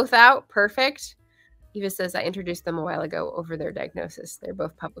 Check them both out. Perfect. Eva says, I introduced them a while ago over their diagnosis. They're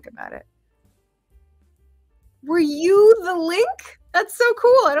both public about it. Were you the link? That's so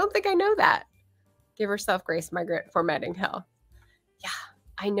cool. I don't think I know that. Give herself grace, Margaret. Formatting hell. Yeah.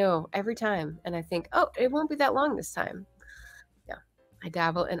 I know every time. And I think, oh, it won't be that long this time. Yeah. I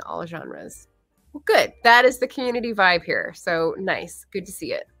dabble in all genres. Well, good. That is the community vibe here. So nice. Good to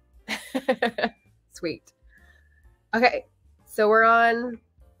see it. Sweet. Okay. So we're on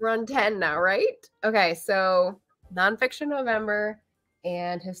 10 now, right? Okay. So NonFiction November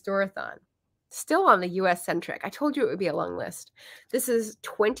and Historathon. Still on the US centric. I told you it would be a long list. This is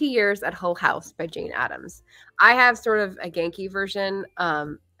 20 Years at Hull House by Jane Addams. I have sort of a Genki version, a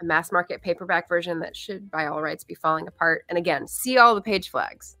mass market paperback version that should by all rights be falling apart. And again, see all the page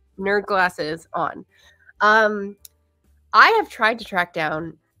flags. Nerd glasses on. I have tried to track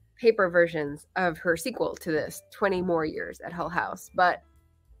down paper versions of her sequel to this, 20 More Years at Hull House, but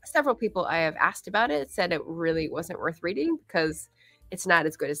several people I have asked about it said it really wasn't worth reading because it's not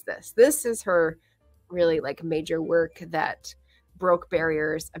as good as this. This is her really like major work that broke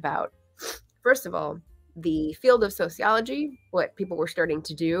barriers about, first of all, the field of sociology, what people were starting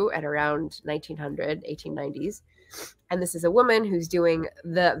to do at around 1900, 1890s. And this is a woman who's doing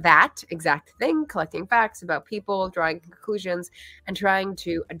that exact thing, collecting facts about people, drawing conclusions, and trying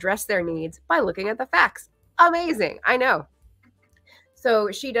to address their needs by looking at the facts. Amazing. I know.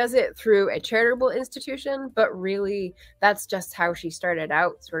 So she does it through a charitable institution, but really that's just how she started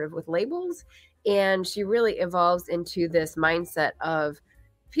out, sort of with labels. And she really evolves into this mindset of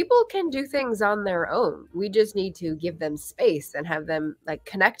people can do things on their own. We just need to give them space and have them like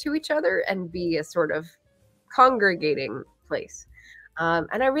connect to each other and be a sort of congregating place. And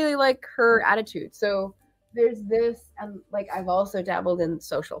I really like her attitude. So there's this, and like I've also dabbled in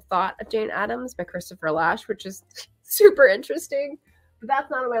Social Thought of Jane Addams by Christopher Lasch, which is super interesting. But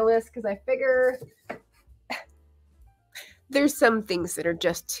that's not on my list because I figure there's some things that are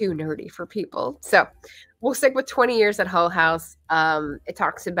just too nerdy for people. So we'll stick with 20 Years at Hull House. It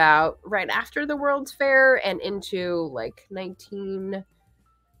talks about right after the World's Fair and into like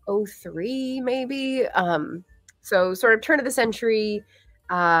 1903, maybe. So sort of turn of the century.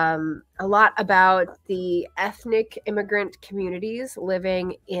 A lot about the ethnic immigrant communities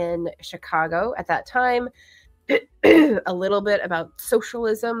living in Chicago at that time. A little bit about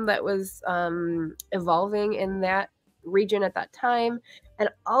socialism that was evolving in that region at that time. And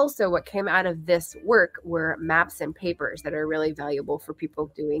also what came out of this work were maps and papers that are really valuable for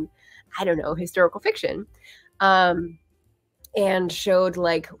people doing, I don't know, historical fiction, and showed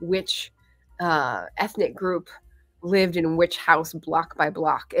like which ethnic group lived in which house block by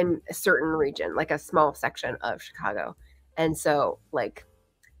block in a certain region, like a small section of Chicago. And so like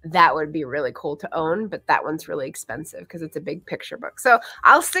that would be really cool to own, but that one's really expensive because it's a big picture book. So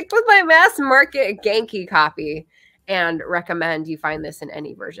I'll stick with my mass market Genki copy and recommend you find this in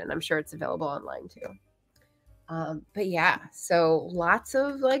any version. I'm sure it's available online too. But yeah, so lots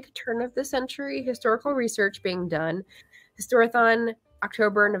of like turn of the century historical research being done. Historathon,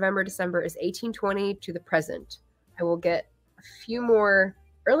 October, November, December is 1820 to the present. I will get a few more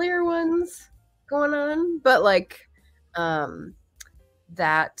earlier ones going on, but like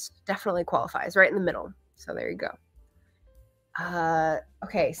that definitely qualifies right in the middle. So there you go.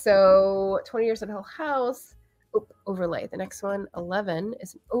 Okay, so 20 Years at Hull House. Oh, overlay. The next one, 11,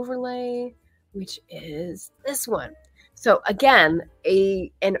 is an overlay, which is this one. So again,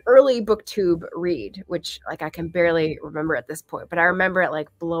 an early Booktube read, which like I can barely remember at this point, but I remember it like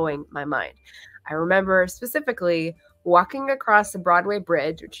blowing my mind. I remember specifically walking across the Broadway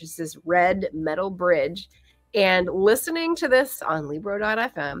Bridge, which is this red metal bridge, and listening to this on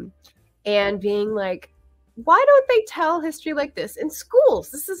Libro.fm and being like, why don't they tell history like this in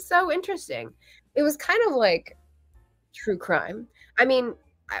schools? This is so interesting. It was kind of like true crime. I mean,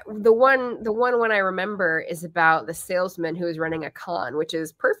 the one I remember is about the salesman who is running a con, which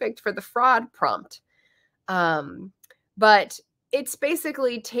is perfect for the fraud prompt. But it's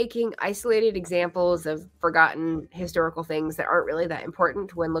basically taking isolated examples of forgotten historical things that aren't really that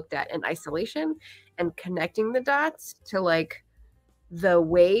important when looked at in isolation and connecting the dots to like the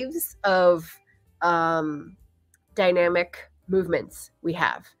waves of dynamic movements we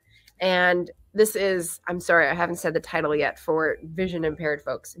have. And this is, I'm sorry, I haven't said the title yet for vision impaired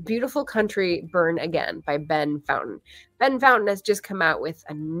folks. Beautiful Country Burn Again by Ben Fountain. Ben Fountain has just come out with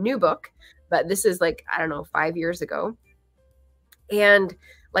a new book, but this is like, I don't know, 5 years ago. And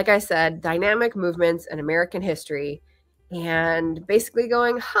like I said, dynamic movements in American history, and basically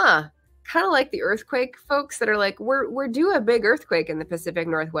going, kind of like the earthquake folks that are like, we're due a big earthquake in the Pacific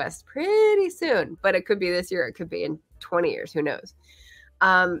Northwest pretty soon, but it could be this year, it could be in 20 years, who knows?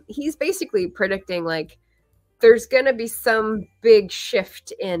 He's basically predicting like there's going to be some big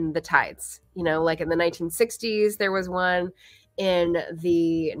shift in the tides, you know, like in the 1960s, there was one. In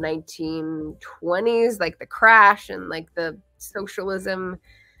the 1920s, like the crash and like the socialism,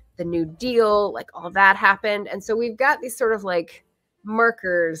 the New Deal, like all that happened. And so we've got these sort of like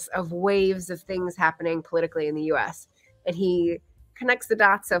markers of waves of things happening politically in the US. And he connects the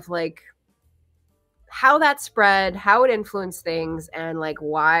dots of like how that spread, how it influenced things, and like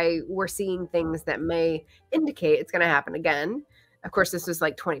why we're seeing things that may indicate it's going to happen again. Of course, this was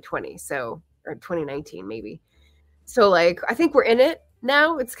like 2020, so, or 2019 maybe. So like, I think we're in it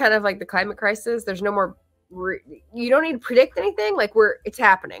now. It's kind of like the climate crisis. There's no more, you don't need to predict anything. Like it's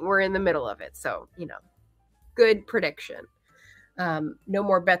happening. We're in the middle of it. So, you know, good prediction. No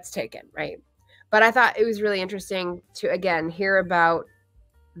more bets taken, right? But I thought it was really interesting to, again, hear about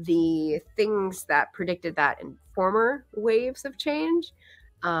the things that predicted that in former waves of change.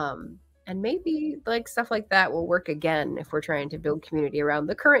 And maybe like stuff like that will work again if we're trying to build community around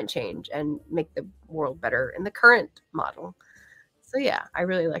the current change and make the world better in the current model. So yeah, I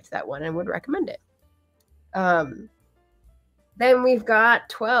really liked that one and would recommend it. Then we've got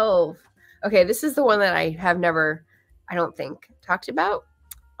 12. Okay, this is the one that I have never, I don't think, talked about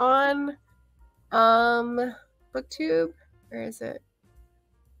on Booktube. Where is it?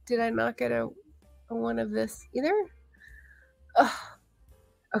 Did I not get a one of this either? Ugh.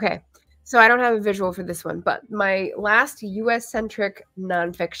 Okay. So I don't have a visual for this one, but my last US-centric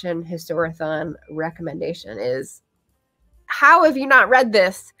nonfiction historathon recommendation is how have you not read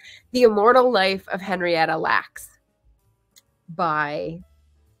this? The Immortal Life of Henrietta Lacks by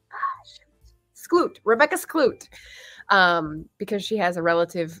Rebecca Skloot. Because she has a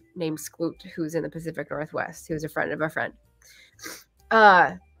relative named Skloot who's in the Pacific Northwest, who's a friend of a friend.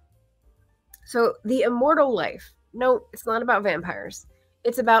 So The Immortal Life. No, it's not about vampires.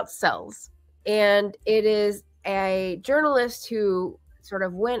 It's about cells. And it is a journalist who sort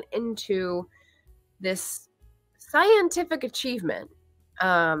of went into this scientific achievement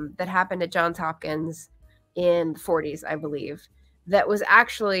that happened at Johns Hopkins in the 40s, I believe, that was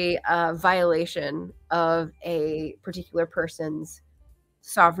actually a violation of a particular person's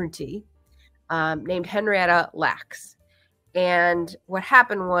sovereignty, named Henrietta Lacks. And what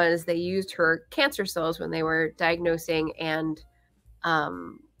happened was they used her cancer cells when they were diagnosing and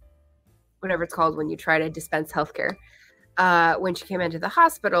whatever it's called when you try to dispense healthcare, when she came into the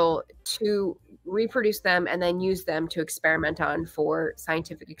hospital, to reproduce them and then use them to experiment on for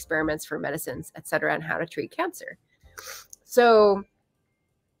scientific experiments for medicines, etc., and how to treat cancer. So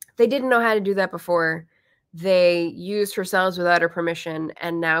they didn't know how to do that before. They used her cells without her permission,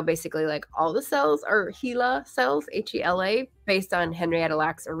 and now basically like all the cells are HeLa cells, H-E-L-A, based on Henrietta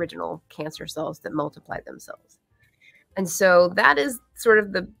Lacks' original cancer cells that multiplied themselves. And so that is sort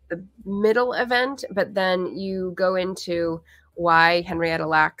of the middle event, but then you go into why Henrietta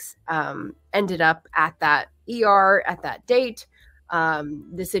Lacks ended up at that ER at that date,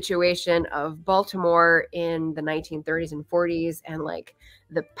 the situation of Baltimore in the 1930s and 40s, and like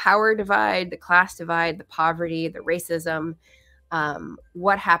the power divide, the class divide, the poverty, the racism,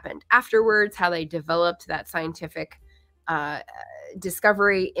 what happened afterwards, how they developed that scientific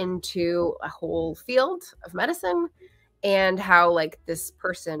discovery into a whole field of medicine, and how like this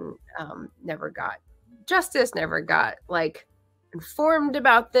person never got justice, never got like informed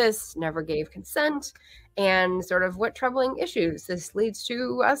about this, never gave consent, and sort of what troubling issues this leads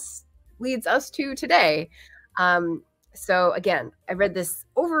us to today. So again, I read this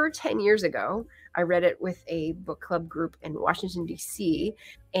over 10 years ago. I read it with a book club group in Washington, D.C.,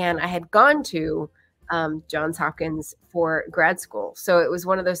 and I had gone to Johns Hopkins for grad school. So it was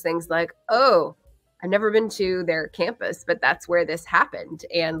one of those things like, oh, I've never been to their campus, but that's where this happened.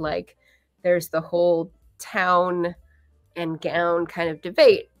 And like, there's the whole town and gown kind of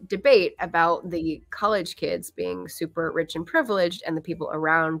debate about the college kids being super rich and privileged and the people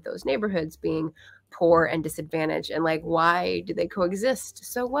around those neighborhoods being poor and disadvantaged, and like, why do they coexist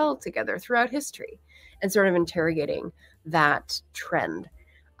so well together throughout history, and sort of interrogating that trend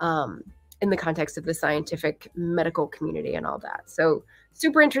in the context of the scientific medical community and all that. So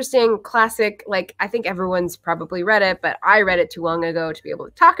super interesting, classic. Like, I think everyone's probably read it, but I read it too long ago to be able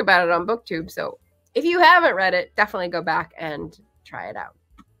to talk about it on Booktube. So if you haven't read it, definitely go back and try it out.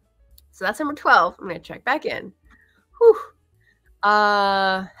 So that's number 12. I'm going to check back in. Whew.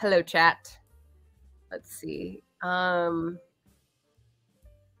 Hello, chat. Let's see.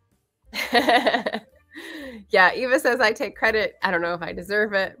 Yeah, Eva says, I take credit. I don't know if I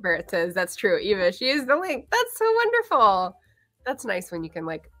deserve it. Barrett says, that's true. Eva, she used the link. That's so wonderful. That's nice when you can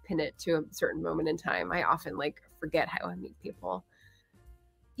like pin it to a certain moment in time. I often like forget how I meet people.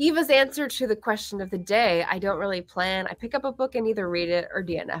 Eva's answer to the question of the day, I don't really plan. I pick up a book and either read it or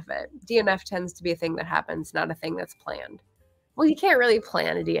DNF it. DNF tends to be a thing that happens, not a thing that's planned. Well, you can't really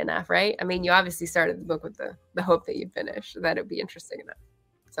plan a DNF, right? I mean, you obviously started the book with the hope that you'd finish, that it'd be interesting enough.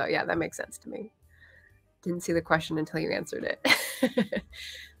 So yeah, that makes sense to me. Didn't see the question until you answered it.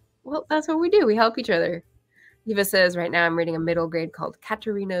 Well, that's what we do. We help each other. Eva says, right now I'm reading a middle grade called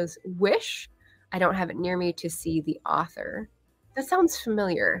Katerina's Wish. I don't have it near me to see the author. That sounds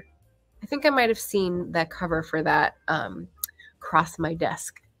familiar. I think I might have seen that cover for that cross my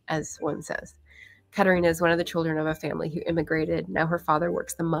desk, as one says. Katerina is one of the children of a family who immigrated. Now her father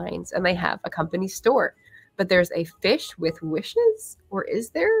works the mines, and they have a company store. But there's a fish with wishes? Or is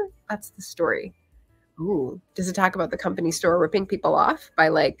there? That's the story. Ooh. Does it talk about the company store ripping people off by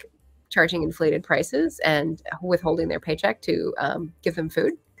like charging inflated prices and withholding their paycheck to give them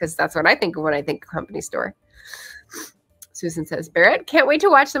food? Because that's what I think of when I think company store. Susan says, Barrett, can't wait to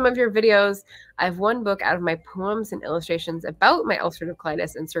watch some of your videos. I have one book out of my poems and illustrations about my ulcerative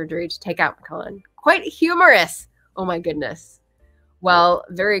colitis and surgery to take out, Colin. Quite humorous. Oh my goodness. Well,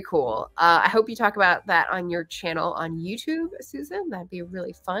 very cool. I hope you talk about that on your channel on YouTube, Susan. That'd be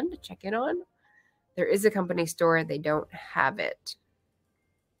really fun to check in on. There is a company store. They don't have it.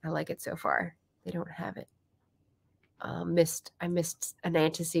 I like it so far. They don't have it. I missed an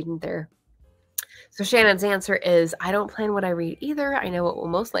antecedent there. So Shannon's answer is, I don't plan what I read either. I know it will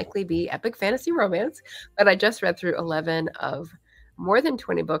most likely be epic fantasy romance, but I just read through 11 of more than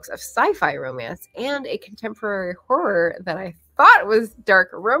 20 books of sci-fi romance and a contemporary horror that I thought was dark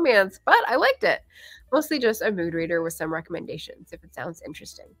romance, but I liked it. Mostly just a mood reader with some recommendations if it sounds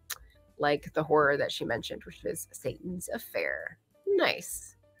interesting. Like the horror that she mentioned, which was Satan's Affair.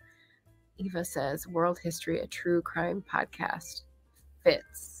 Nice. Eva says, World History, a true crime podcast.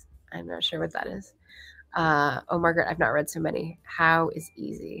 Fits. I'm not sure what that is. Oh, Margaret, I've not read so many. How is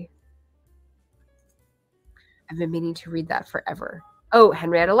easy? I've been meaning to read that forever. Oh,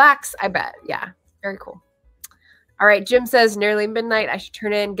 Henrietta Lacks, I bet. Yeah, very cool. All right, Jim says, nearly midnight. I should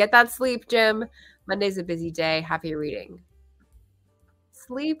turn in. Get that sleep, Jim. Monday's a busy day. Happy reading.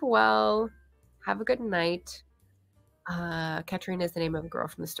 Sleep well. Have a good night. Katrina is the name of a girl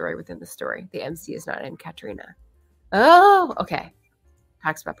from the story within the story. The MC is not in Katrina. Oh, okay.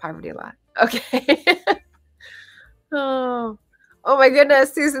 Talks about poverty a lot. Okay. Oh my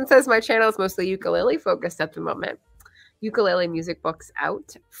goodness. Susan says my channel is mostly ukulele focused at the moment. Ukulele music books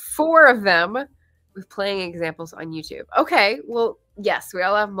out. 4 of them with playing examples on YouTube. Okay. Well, yes, we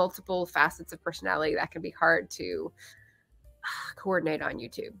all have multiple facets of personality that can be hard to coordinate on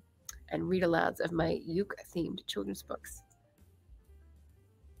YouTube. And read alouds of my uke-themed children's books.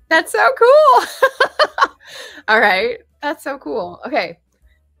 That's so cool. All right. That's so cool. Okay.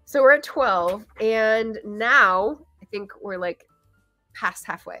 So we're at 12, and now I think we're like past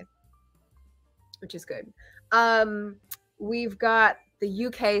halfway, which is good. We've got the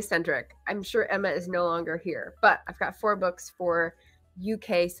UK-centric. I'm sure Emma is no longer here, but I've got 4 books for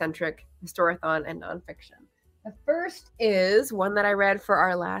UK-centric Historathon and nonfiction. The first is one that I read for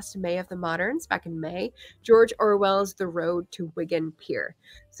our last May of the Moderns back in May, George Orwell's The Road to Wigan Pier.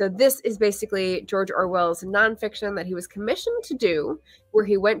 So this is basically George Orwell's nonfiction that he was commissioned to do, where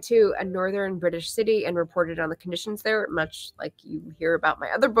he went to a northern British city and reported on the conditions there, much like you hear about my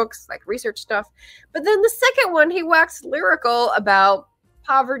other books, like research stuff. But then the second one, he waxed lyrical about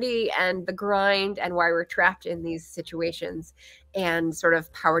poverty and the grind and why we're trapped in these situations and sort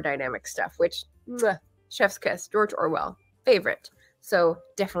of power dynamic stuff, which... chef's kiss, George Orwell, favorite. So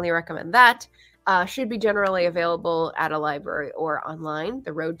definitely recommend that. Should be generally available at a library or online,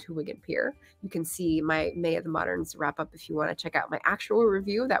 The Road to Wigan Pier. You can see my May of the Moderns wrap up if you want to check out my actual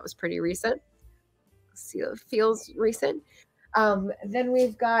review. That was pretty recent. Feels recent. Then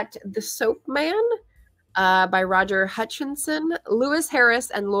we've got The Soap Man by Roger Hutchinson, Lewis Harris,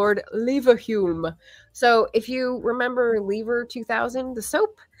 and Lord Leverhulme. So if you remember Lever 2000, the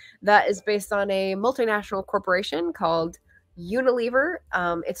soap, that is based on a multinational corporation called Unilever.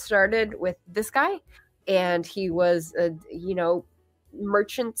 It started with this guy, and he was a,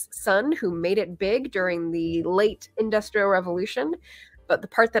 merchant's son who made it big during the late Industrial Revolution. But the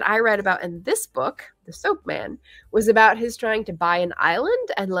part that I read about in this book, The Soap Man, was about his trying to buy an island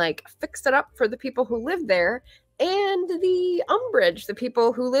and like fix it up for the people who lived there, and the umbrage the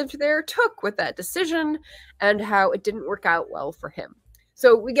people who lived there took with that decision and how it didn't work out well for him.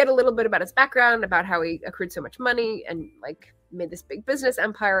 So we get a little bit about his background, about how he accrued so much money and like made this big business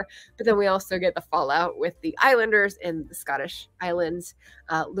empire. But then we also get the fallout with the islanders in the Scottish Islands,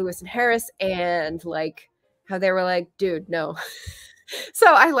 Lewis and Harris, and like how they were like, dude, no. So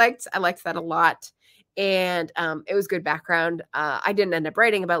I liked that a lot. And it was good background. I didn't end up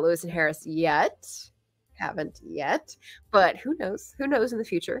writing about Lewis and Harris yet. Haven't yet, but who knows? Who knows in the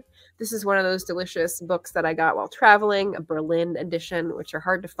future? This is one of those delicious books that I got while traveling, a Berlin edition, which are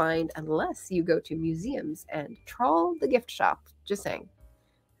hard to find unless you go to museums and trawl the gift shop. Just saying.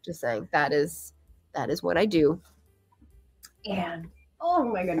 Just saying. That is what I do. And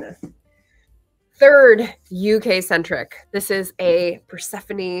oh my goodness. Third, UK-centric. This is a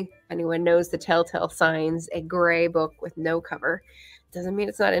Persephone, anyone knows the telltale signs, a gray book with no cover. Doesn't mean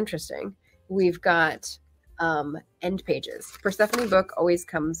it's not interesting. We've got end pages. Persephone book always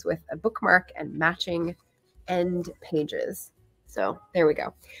comes with a bookmark and matching end pages. So there we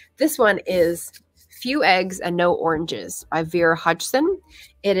go. This one is Few Eggs and No Oranges by Vera Hodgson.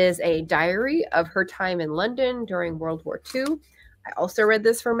 It is a diary of her time in London during World War II. I also read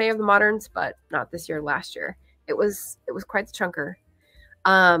this for May of the Moderns, but not this year, last year. It was quite the chunker.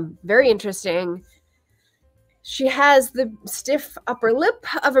 Very interesting. She has the stiff upper lip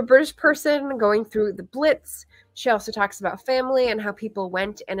of a British person going through the Blitz. She also talks about family and how people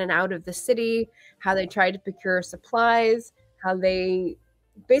went in and out of the city, how they tried to procure supplies, how they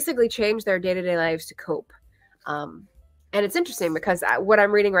basically changed their day-to-day lives to cope. And it's interesting because what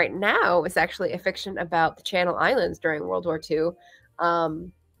I'm reading right now is actually a fiction about the Channel Islands during World War II.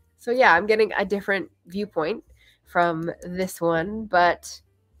 So yeah, I'm getting a different viewpoint from this one, but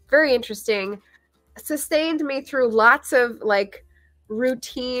very interesting. Sustained me through lots of like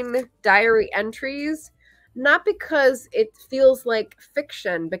routine diary entries not because it feels like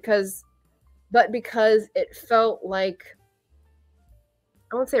fiction, but because it felt like,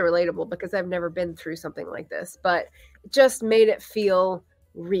 I won't say relatable because I've never been through something like this, but it just made it feel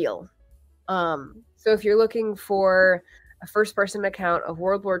real. So if you're looking for a first-person account of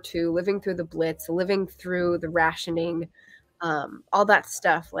World War II, living through the Blitz, living through the rationing, all that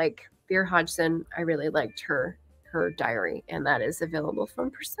stuff, like Beer Hodgson, I really liked her diary, and that is available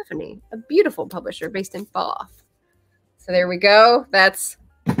from Persephone, a beautiful publisher based in Bath. So there we go. That's,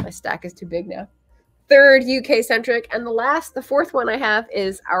 my stack is too big now. Third UK-centric, and the fourth one I have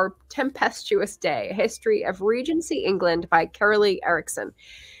is Our Tempestuous Day, A History of Regency England by Carolee Erickson.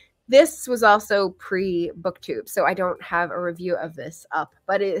 This was also pre-Booktube, so I don't have a review of this up,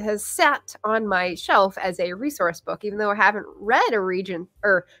 but it has sat on my shelf as a resource book, even though I haven't read written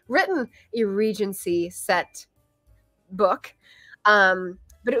a Regency set book. But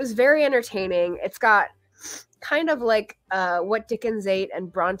it was very entertaining. It's got kind of like What Dickens Ate and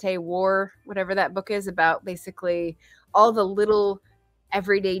Bronte Wore, whatever that book is about, basically all the little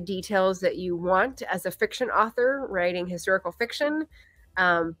everyday details that you want as a fiction author writing historical fiction,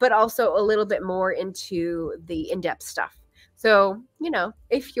 but also a little bit more into the in-depth stuff. So, you know,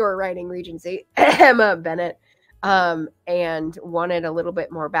 if you're writing Regency, Emma Bennett, and wanted a little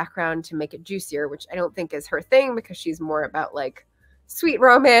bit more background to make it juicier, which I don't think is her thing because she's more about like sweet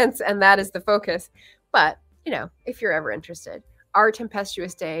romance and that is the focus. But, you know, if you're ever interested, Our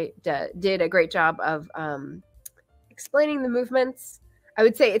Tempestuous Day did a great job of explaining the movements. I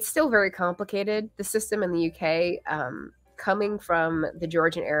would say it's still very complicated. The system in the UK, coming from the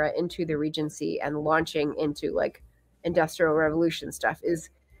Georgian era into the Regency and launching into like Industrial Revolution stuff, is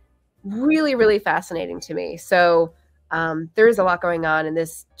really, really fascinating to me. So there's a lot going on, and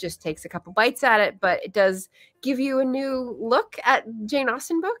this just takes a couple bites at it, but it does give you a new look at Jane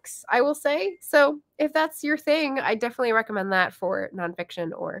Austen books, I will say. So if that's your thing, I definitely recommend that for nonfiction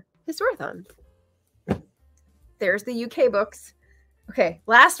or Historathon. There's the UK books. Okay,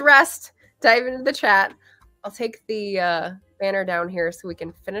 last rest, dive into the chat. I'll take the banner down here so we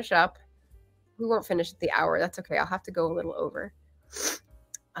can finish up. We won't finish at the hour. That's okay. I'll have to go a little over.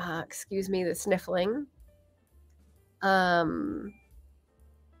 Excuse me, the sniffling.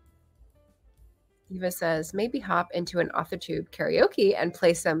 Eva says, maybe hop into an AuthorTube karaoke and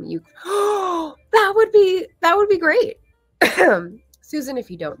play some Oh, that would be great. Susan, if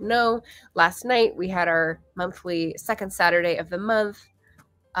you don't know, last night we had our monthly second Saturday of the month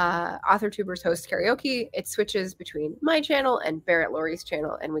AuthorTubers host karaoke. It switches between my channel and Barrett Laurie's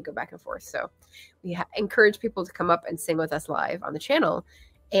channel, and we go back and forth. So we encourage people to come up and sing with us live on the channel.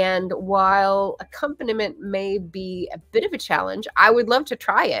 And while accompaniment may be a bit of a challenge, I would love to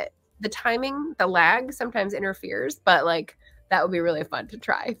try it. The timing, the lag sometimes interferes, but like that would be really fun to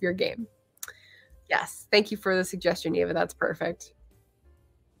try if you're game. Yes, thank you for the suggestion, Eva. That's perfect.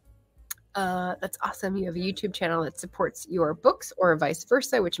 That's awesome. You have a YouTube channel that supports your books or vice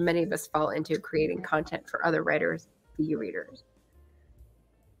versa, which many of us fall into, creating content for other writers, via readers.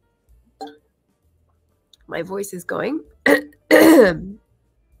 My voice is going.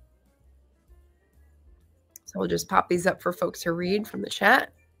 So we'll just pop these up for folks to read from the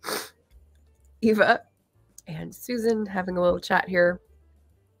chat. Eva and Susan having a little chat here.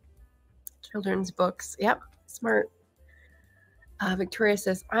 Children's books. Yep, smart. Victoria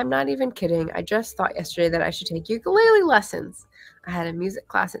says, I'm not even kidding. I just thought yesterday that I should take ukulele lessons. I had a music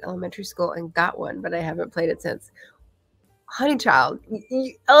class in elementary school and got one, but I haven't played it since. Honey child,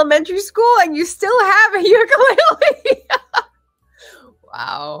 elementary school and you still have a ukulele?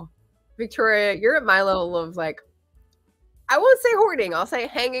 Wow. Victoria, you're at my level of like, I won't say hoarding. I'll say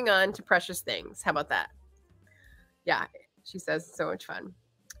hanging on to precious things. How about that? Yeah, she says so much fun.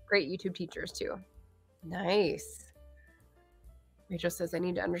 Great YouTube teachers too. Nice. Rachel says, I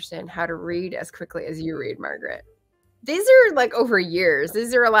need to understand how to read as quickly as you read, Margaret. These are like over years.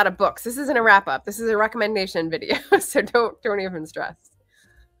 These are a lot of books. This isn't a wrap up. This is a recommendation video. So don't even stress.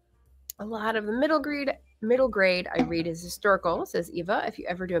 A lot of the middle grade I read is historical, says Eva. If you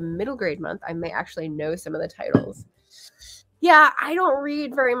ever do a middle grade month, I may actually know some of the titles. Yeah, I don't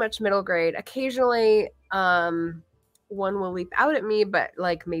read very much middle grade. Occasionally, one will leap out at me, but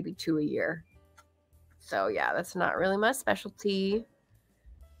like maybe 2 a year. So yeah, that's not really my specialty.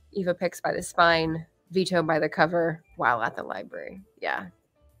 Eva picks by the spine, veto by the cover while at the library. Yeah.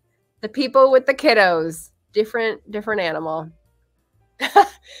 The people with the kiddos. Different animal.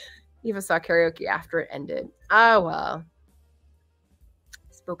 Eva saw karaoke after it ended. Oh, well.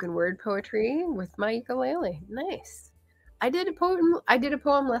 Spoken word poetry with my ukulele. Nice. I did a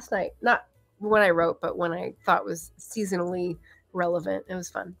poem last night. Not when I wrote, but when I thought was seasonally relevant. It was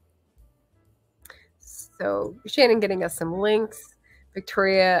fun. So Shannon getting us some links.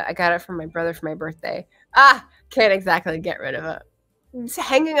 Victoria, I got it from my brother for my birthday. Can't exactly get rid of it. It's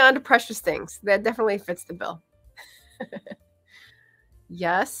hanging on to precious things. That definitely fits the bill.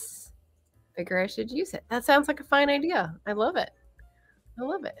 Yes. Figure I should use it. That sounds like a fine idea. I love it. I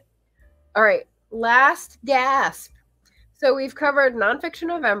love it. All right. Last gasp. So we've covered NonFiction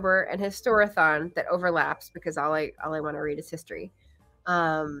November and Historathon that overlaps because all I want to read is history.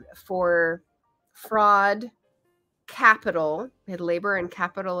 For fraud, capital, we had labor and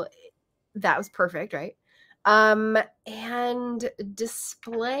capital. That was perfect, right? And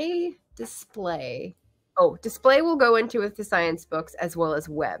display. Oh, display will go into with the science books as well as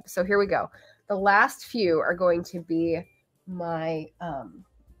web. So here we go. The last few are going to be my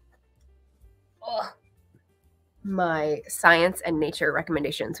my science and nature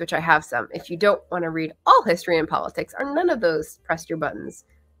recommendations, which I have some. If you don't want to read all history and politics or none of those, press your buttons.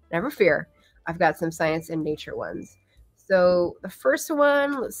 Never fear. I've got some science and nature ones. So the first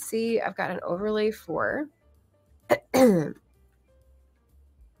one, let's see, I've got an overlay for. There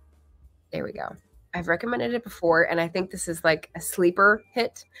we go. I've recommended it before, and I think this is like a sleeper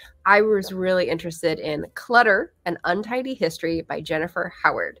hit. I was really interested in Clutter, An Untidy History by Jennifer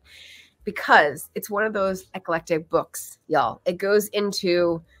Howard, because it's one of those eclectic books, y'all. It goes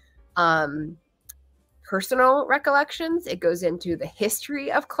into personal recollections. It goes into the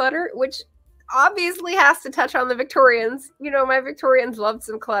history of clutter, which obviously has to touch on the Victorians. You know, my Victorians loved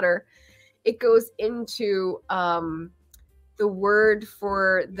some clutter. It goes into the word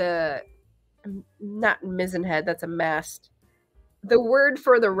for the, not mizzenhead, that's a mast. The word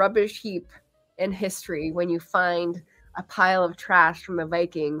for the rubbish heap in history, when you find a pile of trash from the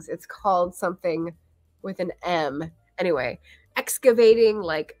Vikings, it's called something with an M. Anyway, excavating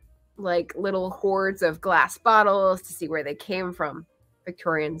like little hoards of glass bottles to see where they came from.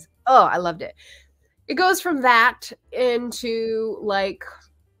 Victorians. Oh, I loved it. It goes from that into like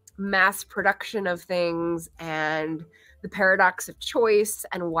mass production of things and the paradox of choice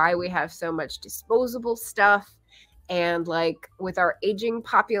and why we have so much disposable stuff. And like with our aging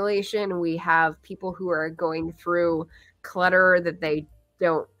population, we have people who are going through clutter that they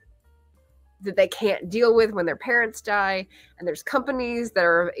can't deal with when their parents die. And there's companies that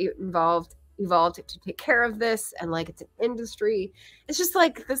are evolved to take care of this. And like, it's an industry. It's just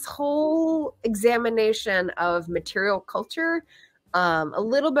like this whole examination of material culture, a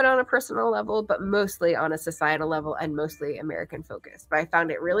little bit on a personal level, but mostly on a societal level and mostly American focused. But I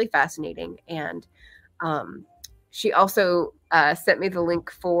found it really fascinating. And she also sent me the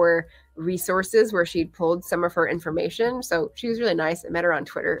link for resources where she'd pulled some of her information. So she was really nice. I met her on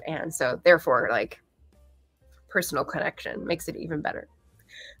Twitter. And so therefore, like, personal connection makes it even better.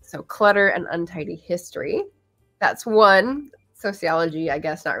 So Clutter and Untidy History. That's one. Sociology, I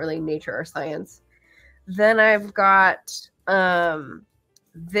guess, not really nature or science. Then I've got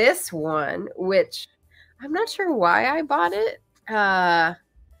this one, which I'm not sure why I bought it. I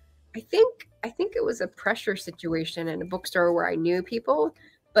think it was a pressure situation in a bookstore where I knew people,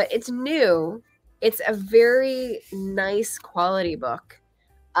 but it's new. It's a very nice quality book.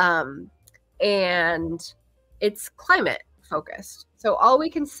 And it's climate focused. So All We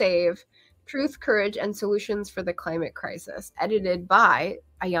Can Save, Truth, Courage, and Solutions for the Climate Crisis, edited by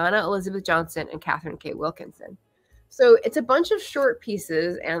Ayanna Elizabeth Johnson and Catherine K. Wilkinson. So it's a bunch of short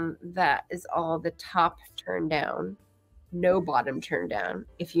pieces, and that is all the top turned down. No bottom turned down.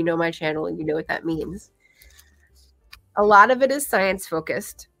 If you know my channel, you know what that means. A lot of it is science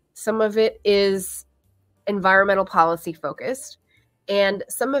focused. Some of it is environmental policy focused. And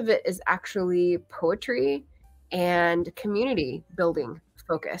some of it is actually poetry and community building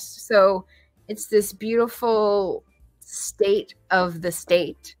focused. So it's this beautiful state of the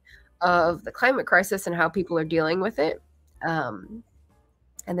climate crisis and how people are dealing with it. And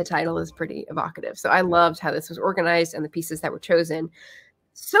the title is pretty evocative. So I loved how this was organized and the pieces that were chosen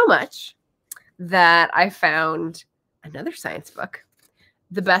so much that I found another science book,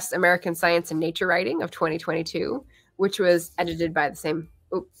 The Best American Science and Nature Writing of 2022, which was edited by the same,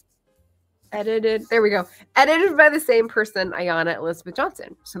 edited by the same person, Ayanna Elizabeth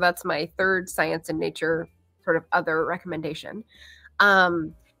Johnson. So that's my third science and nature sort of other recommendation.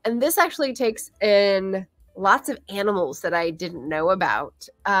 And this actually takes in lots of animals that I didn't know about,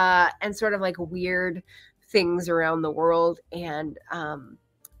 and sort of like weird things around the world and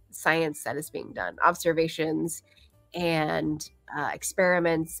science that is being done, observations and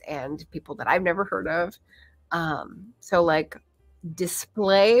experiments and people that I've never heard of. So like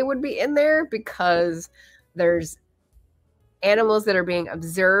display would be in there because there's animals that are being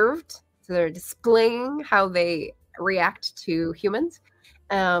observed. So they're displaying how they react to humans.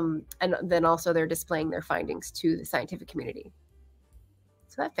 And then also they're displaying their findings to the scientific community.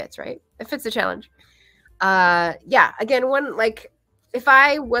 So that fits, right? It fits the challenge. Yeah, again, if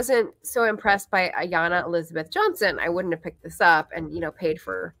I wasn't so impressed by Ayanna Elizabeth Johnson, I wouldn't have picked this up and, paid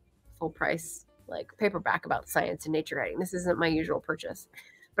for full price, paperback about science and nature writing. This isn't my usual purchase,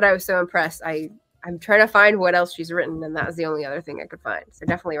 but I was so impressed. I'm trying to find what else she's written, and that was the only other thing I could find. So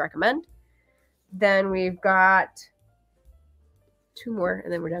definitely recommend. Then we've got 2 more,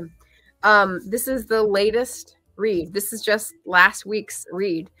 and then we're done. This is the latest read. This is just last week's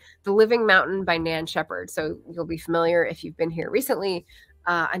read, The Living Mountain by Nan Shepherd. So you'll be familiar if you've been here recently.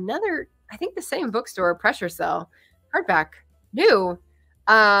 Another, I think the same bookstore, Pressure Cell, hardback, new.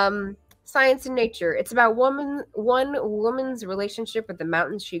 Science and Nature. It's about one woman's relationship with the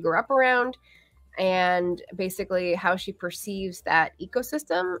mountains she grew up around, and basically how she perceives that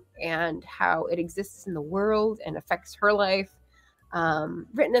ecosystem and how it exists in the world and affects her life.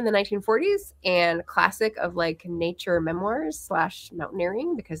 Written in the 1940s, and classic of nature memoirs /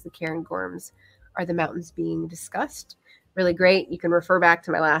 mountaineering, because the cairngorms are the mountains being discussed. Really great. You can refer back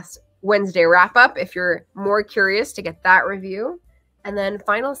to my last Wednesday wrap up if you're more curious to get that review. And then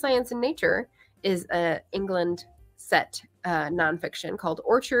Final Science and Nature is a England set nonfiction called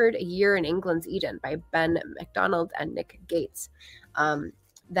Orchard, A Year in England's Eden by Ben MacDonald and Nick Gates.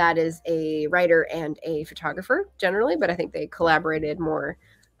 That is a writer and a photographer generally, but I think they collaborated more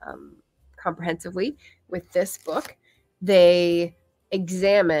comprehensively with this book. They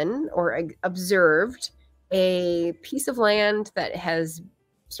examine or observed a piece of land that has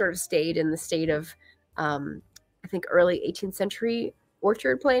sort of stayed in the state of, I think, early 18th century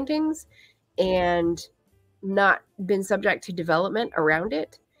orchard plantings and not been subject to development around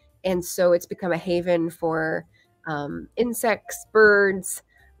it. And so it's become a haven for insects, birds,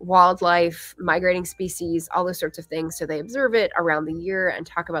 wildlife, migrating species, all those sorts of things. So they observe it around the year and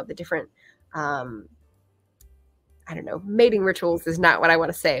talk about the different, I don't know, mating rituals is not what I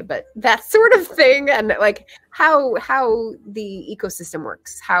want to say, but that sort of thing. And how the ecosystem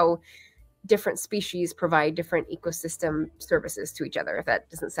works, how different species provide different ecosystem services to each other, if that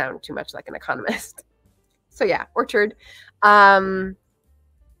doesn't sound too much like an economist. So yeah, Orchard. I've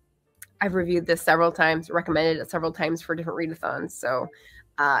reviewed this several times, recommended it several times for different readathons. So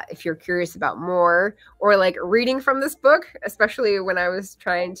if you're curious about more, or reading from this book, especially when I was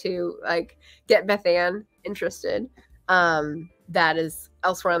trying to get Beth Ann interested, that is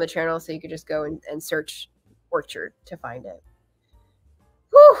elsewhere on the channel. So you could just go and search Orchard to find it.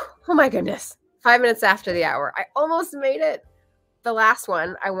 Whew, oh my goodness. 5 minutes after the hour. I almost made it. The last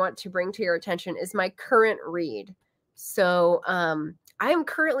one I want to bring to your attention is my current read. So I am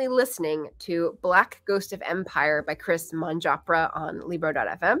currently listening to Black Ghost of Empire by Chris Manjapra on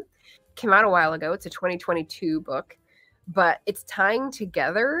Libro.fm. Came out a while ago. It's a 2022 book, but it's tying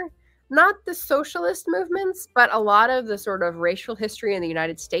together not the socialist movements, but a lot of the sort of racial history in the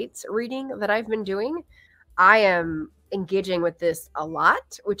United States reading that I've been doing. I am engaging with this a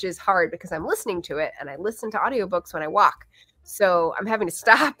lot, which is hard because I'm listening to it, and I listen to audiobooks when I walk. So I'm having to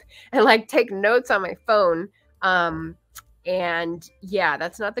stop and take notes on my phone. And yeah,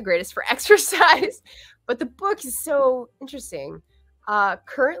 that's not the greatest for exercise, but the book is so interesting.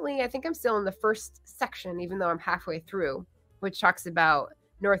 Currently, I think I'm still in the first section, even though I'm halfway through, which talks about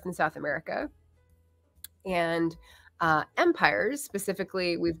North and South America and empires.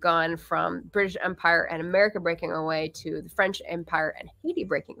 Specifically, we've gone from British Empire and America breaking away to the French Empire and Haiti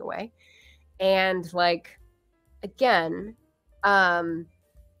breaking away. And again,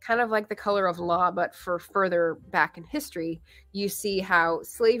 kind of like The Color of Law, but for further back in history, you see how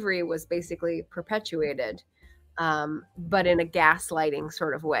slavery was basically perpetuated, but in a gaslighting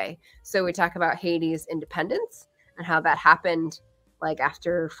sort of way. So we talk about Haiti's independence and how that happened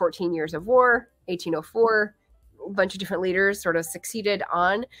after 14 years of war, 1804, a bunch of different leaders sort of succeeded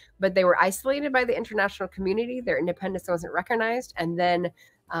on, but they were isolated by the international community. Their independence wasn't recognized. And then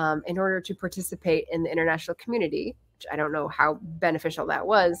in order to participate in the international community, I don't know how beneficial that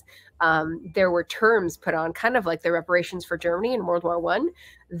was. There were terms put on, kind of like the reparations for Germany in World War I,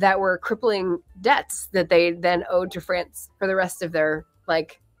 that were crippling debts that they then owed to France for the rest of their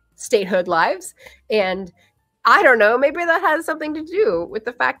statehood lives. And I don't know, maybe that has something to do with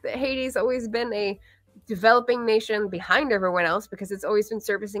the fact that Haiti's always been a developing nation behind everyone else, because it's always been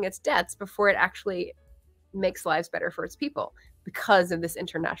servicing its debts before it actually makes lives better for its people because of this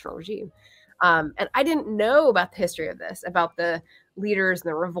international regime. And I didn't know about the history of this, about the leaders and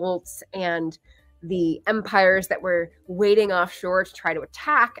the revolts and the empires that were waiting offshore to try to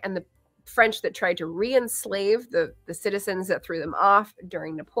attack, and the French that tried to re-enslave the citizens that threw them off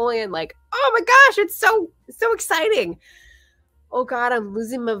during Napoleon. Oh my gosh, it's so exciting. Oh God, I'm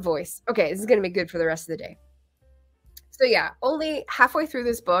losing my voice. Okay, this is going to be good for the rest of the day. So yeah, only halfway through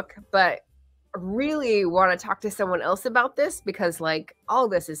this book, but really want to talk to someone else about this because like all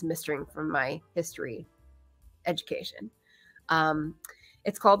this is missing from my history education.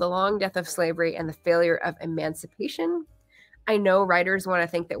 It's called The Long Death of Slavery and the Failure of Emancipation. I know writers want to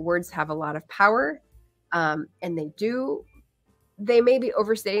think that words have a lot of power, and they do. They may be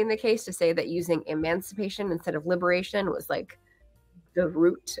overstating the case to say that using emancipation instead of liberation was like the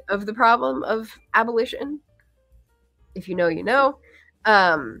root of the problem of abolition. If you know, you know.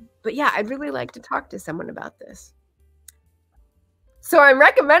 But yeah, I'd really like to talk to someone about this. So I'm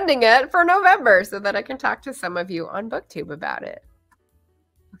recommending it for November so that I can talk to some of you on Booktube about it.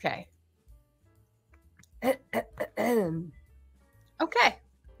 Okay. Okay.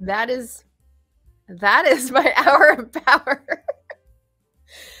 That is my hour of power.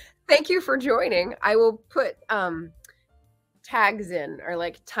 Thank you for joining. I will put tags in or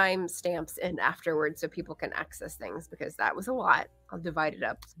like time stamps in afterwards so people can access things because that was a lot. I'll divide it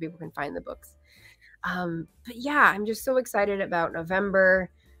up so people can find the books. But yeah, I'm just so excited about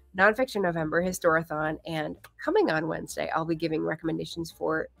November, NonFiction November, Historathon, and coming on Wednesday, I'll be giving recommendations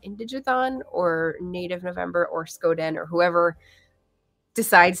for Indigathon or Native November or Skoden or whoever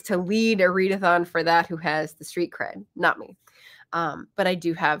decides to lead a readathon for that who has the street cred, not me. But I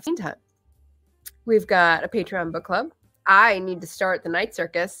do have time. We've got a Patreon book club. I need to start the Night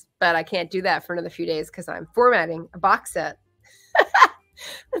Circus, but I can't do that for another few days because I'm formatting a box set.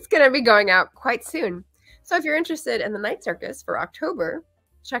 That's going to be going out quite soon. So if you're interested in the Night Circus for October,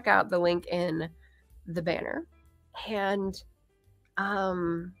 check out the link in the banner. And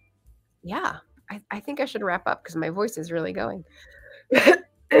yeah, I think I should wrap up because my voice is really going.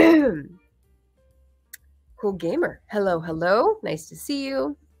 Cool Gamer. Hello, hello. Nice to see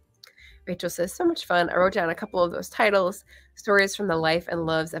you. Rachel says, so much fun. I wrote down a couple of those titles. Stories from the life and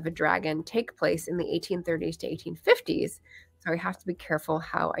loves of a dragon take place in the 1830s to 1850s. So I have to be careful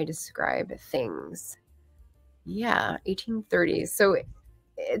how I describe things. Yeah, 1830s. So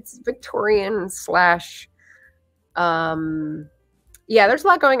it's Victorian slash, yeah, there's a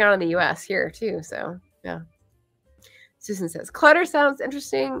lot going on in the US here too. So yeah. Susan says, clutter sounds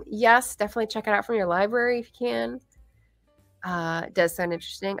interesting. Yes, definitely check it out from your library if you can. It does sound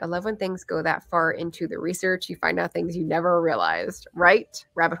interesting. I love when things go that far into the research. You find out things you never realized, right?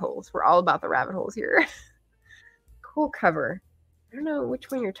 Rabbit holes. We're all about the rabbit holes here. Cool cover. I don't know which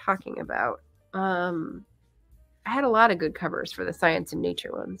one you're talking about. I had a lot of good covers for the science and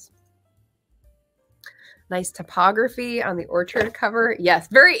nature ones. Nice topography on the orchard cover. Yes,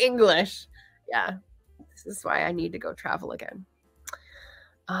 very English. Yeah, this is why I need to go travel again.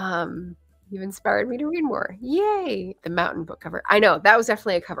 You've inspired me to read more. Yay! The mountain book cover. I know, that was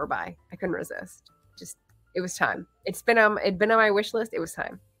definitely a cover buy. I couldn't resist. Just, it was time. It'd been on my wish list. It was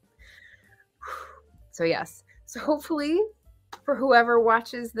time. So yes. So hopefully for whoever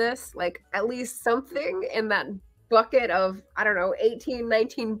watches this, like at least something in that bucket of, I don't know, 18,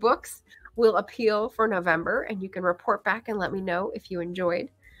 19 books will appeal for November, and you can report back and let me know if you enjoyed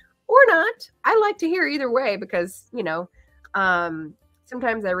or not. I like to hear either way because, you know,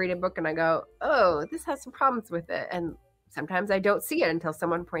 sometimes I read a book and I go, oh, this has some problems with it. And sometimes I don't see it until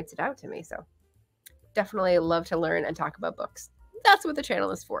someone points it out to me. So definitely love to learn and talk about books. That's what the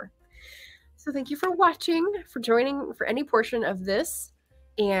channel is for. So thank you for watching, for joining for any portion of this.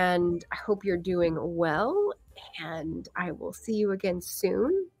 And I hope you're doing well. And I will see you again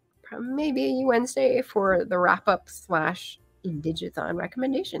soon, maybe Wednesday for the wrap-up / Indigathon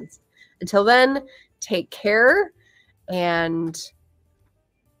recommendations. Until then, take care. And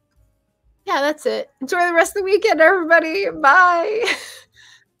yeah, that's it. Enjoy the rest of the weekend, everybody. Bye.